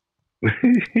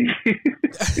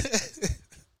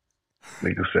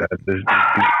 Nigga said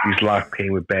these locks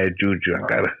came with bad juju. I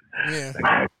gotta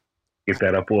get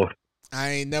that up off. I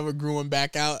ain't never grew them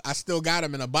back out. I still got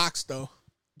them in a box though.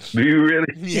 Do you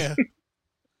really? Yeah.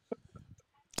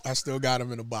 I still got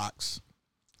them in a box.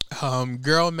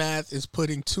 Girl math is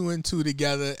putting 2 and 2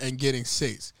 together and getting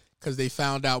 6 because they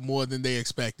found out more than they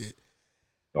expected.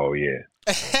 Oh yeah.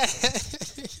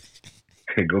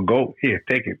 Go here,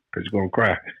 take it, because you're gonna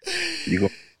cry. You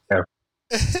gonna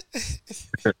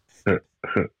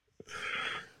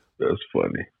That's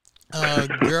funny.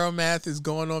 Girl math is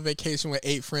going on vacation with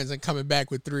 8 friends and coming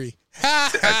back with 3.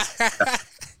 That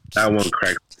one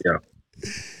cracks me up.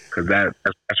 Because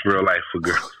that's real life for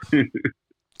girls.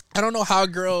 I don't know how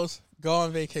girls go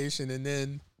on vacation and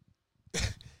then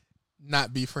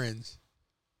not be friends.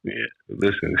 Yeah,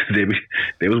 listen,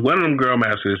 there was one of them girl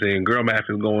masters saying girl math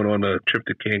is going on a trip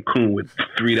to Cancun with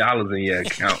 $3 in your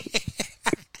account.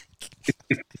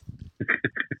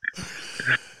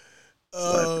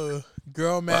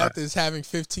 Girl math is having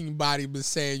 15 body but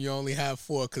saying you only have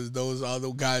 4 because those are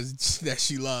the guys that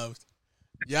she loved.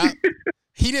 Yup.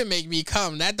 He didn't make me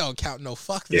come. That don't count. No,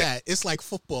 fuck that. It's like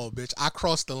football, bitch. I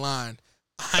crossed the line.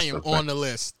 I am on the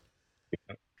list.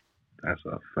 That's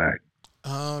a fact.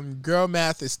 Girl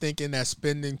math is thinking that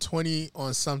spending 20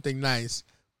 on something nice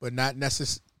but not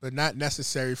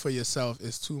necessary for yourself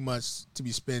is too much to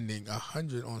be spending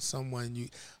 100 on someone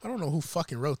I don't know who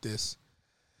fucking wrote this.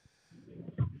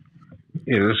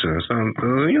 Yeah, listen, some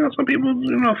people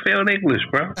failed English,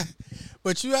 bro.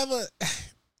 But you ever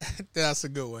that's a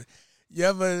good one. You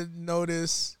ever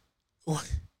notice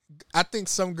I think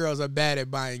some girls are bad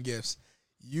at buying gifts.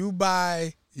 You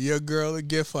buy your girl a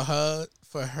gift for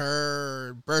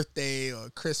her birthday or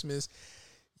Christmas,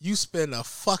 you spend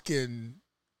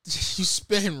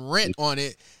rent on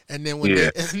it, and then when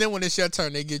it's your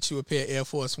turn, they get you a pair of Air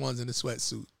Force Ones and a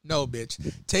sweatsuit. No, bitch,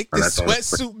 take the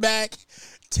sweatsuit back.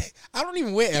 I don't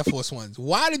even wear Air Force Ones.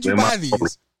 Why did you buy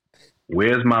these?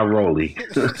 Where's my rollie?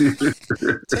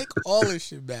 Take all this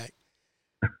shit back.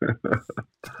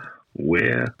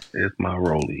 Where is my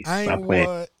rollie? I ain't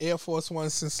wore Air Force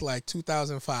Ones since like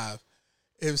 2005.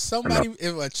 If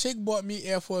a chick bought me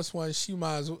Air Force Ones, she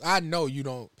might as well. I know you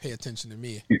don't pay attention to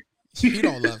me. You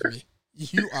don't love me.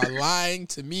 You are lying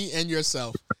to me and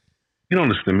yourself. You don't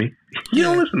listen to me. You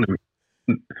don't listen to me.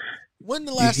 When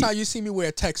the last time you see me wear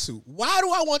a tech suit? Why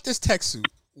do I want this tech suit?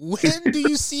 When do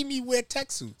you see me wear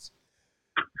tech suits?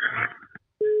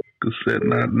 Said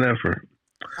not never.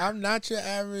 I'm not your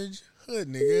average hood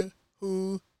nigga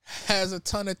who has a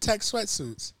ton of tech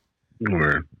sweatsuits.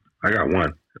 I got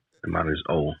one. Mine is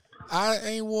old. I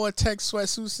ain't wore a tech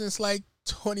sweatsuit since like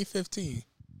 2015.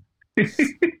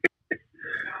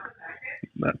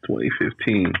 Not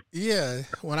 2015. Yeah,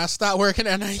 when I stopped working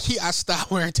at Nike, I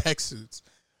stopped wearing tech suits.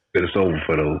 It's over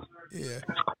for those. Yeah.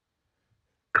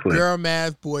 Click. Girl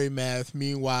math, boy math.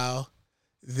 Meanwhile,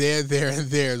 there, and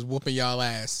there is whooping y'all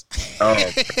ass. Oh,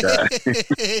 God.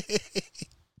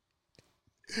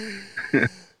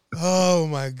 Oh,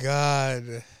 my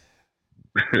God.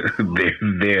 there,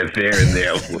 and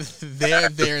there.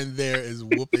 there, and there is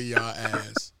whooping y'all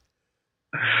ass.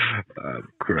 I'm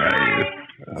crying.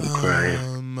 Sorry.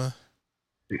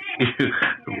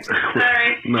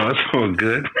 No, it's all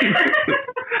good.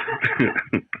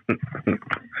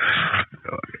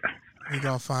 We're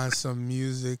going to find some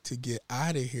music to get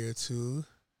out of here, too.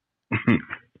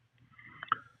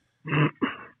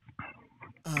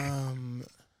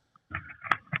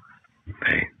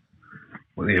 Hey.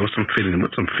 Well, yeah, what's some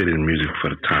fitting music for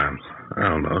the times? I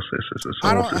don't know.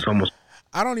 It's almost.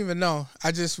 I don't even know.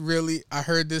 I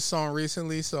heard this song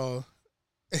recently, so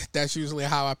that's usually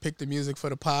how I pick the music for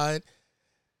the pod.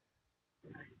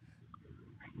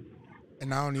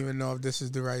 And I don't even know if this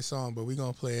is the right song, but we're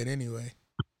going to play it anyway.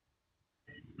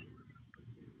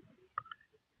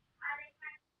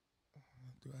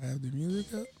 Do I have the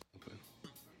music up?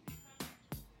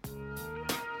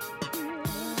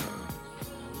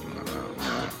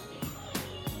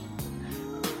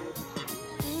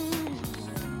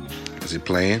 Is he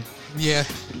playing? Yeah.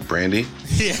 Brandy?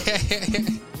 Yeah.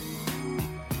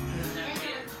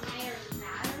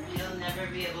 You'll never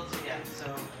be able to get,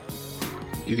 so.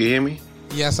 You can hear me?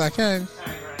 Yes, I can.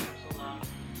 Sorry, Brian, I'm so loud.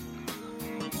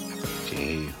 Can't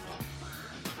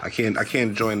hear you. I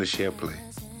can't join the share play.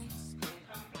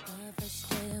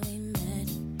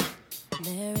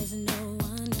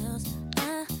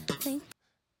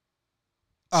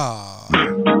 Oh.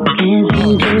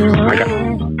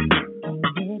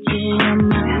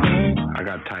 I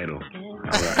got title.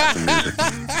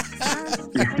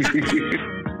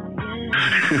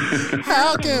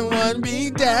 How can one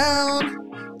be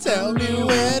down? Tell me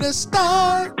where to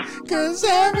start. Cause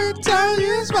every time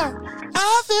you smile,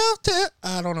 I feel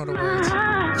I don't know the words.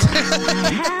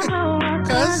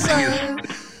 Cause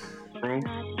Room?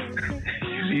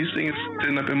 You singing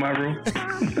sitting up in my room?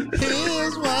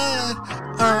 here's what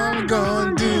I'm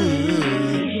gonna do.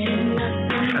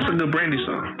 That's a good Brandy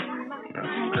song.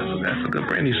 That's a good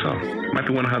Brandy song. Might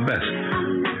be one of her best.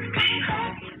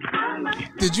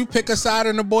 Did you pick a side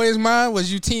in the boy's mind?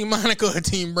 Was you Team Monica or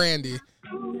Team Brandy?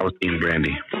 I was Team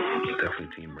Brandy.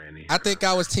 Definitely Team Brandy. I think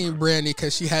I was Team Brandy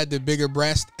because she had the bigger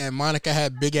breast and Monica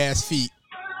had big ass feet.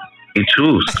 Me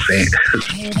too. Same.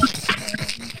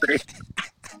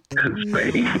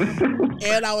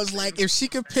 And I was like, if she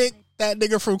could pick that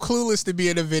nigga from Clueless to be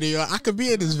in the video, I could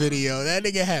be in this video. That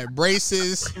nigga had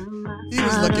braces. He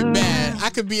was looking bad. I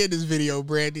could be in this video,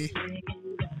 Brandy.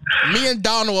 Me and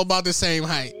Donald about the same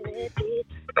height.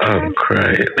 I'm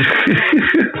crying.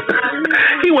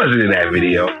 He wasn't in that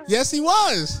video. Yes, he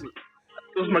was.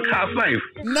 It was Makai Fife.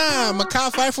 Nah,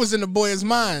 Makai Fife was in the boy's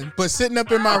mind. But sitting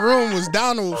up in my room was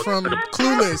Donald from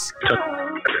Clueless. Oh,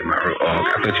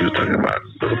 I thought you were talking about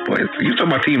those boys. You talking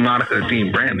about Team Monica and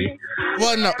Team Brandy.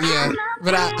 Well, no, yeah.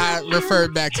 But I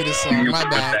referred back to this song. My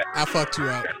bad. I fucked you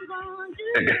up.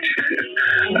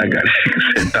 I got you.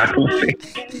 Said Donald.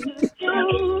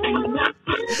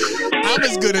 I'm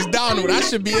as good as Donald. I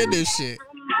should be in this shit.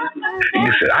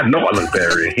 You said, I know I look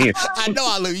better than him. I know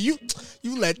I look. You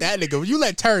let that nigga. You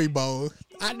let Terry Bow.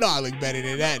 I know I look better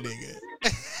than that nigga.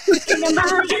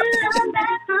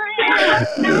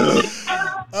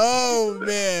 Oh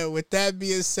man. With that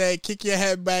being said, kick your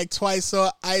head back twice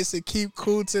on ice and keep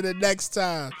cool till the next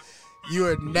time. You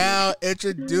are now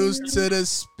introduced to the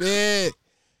spit.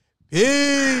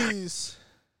 Peace.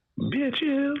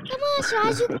 Bitches. Come on,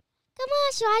 Swaz, you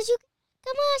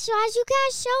got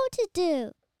a show to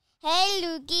do. Hey,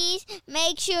 Luggies,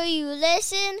 make sure you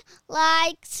listen,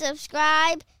 like,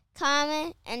 subscribe,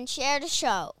 comment, and share the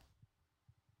show.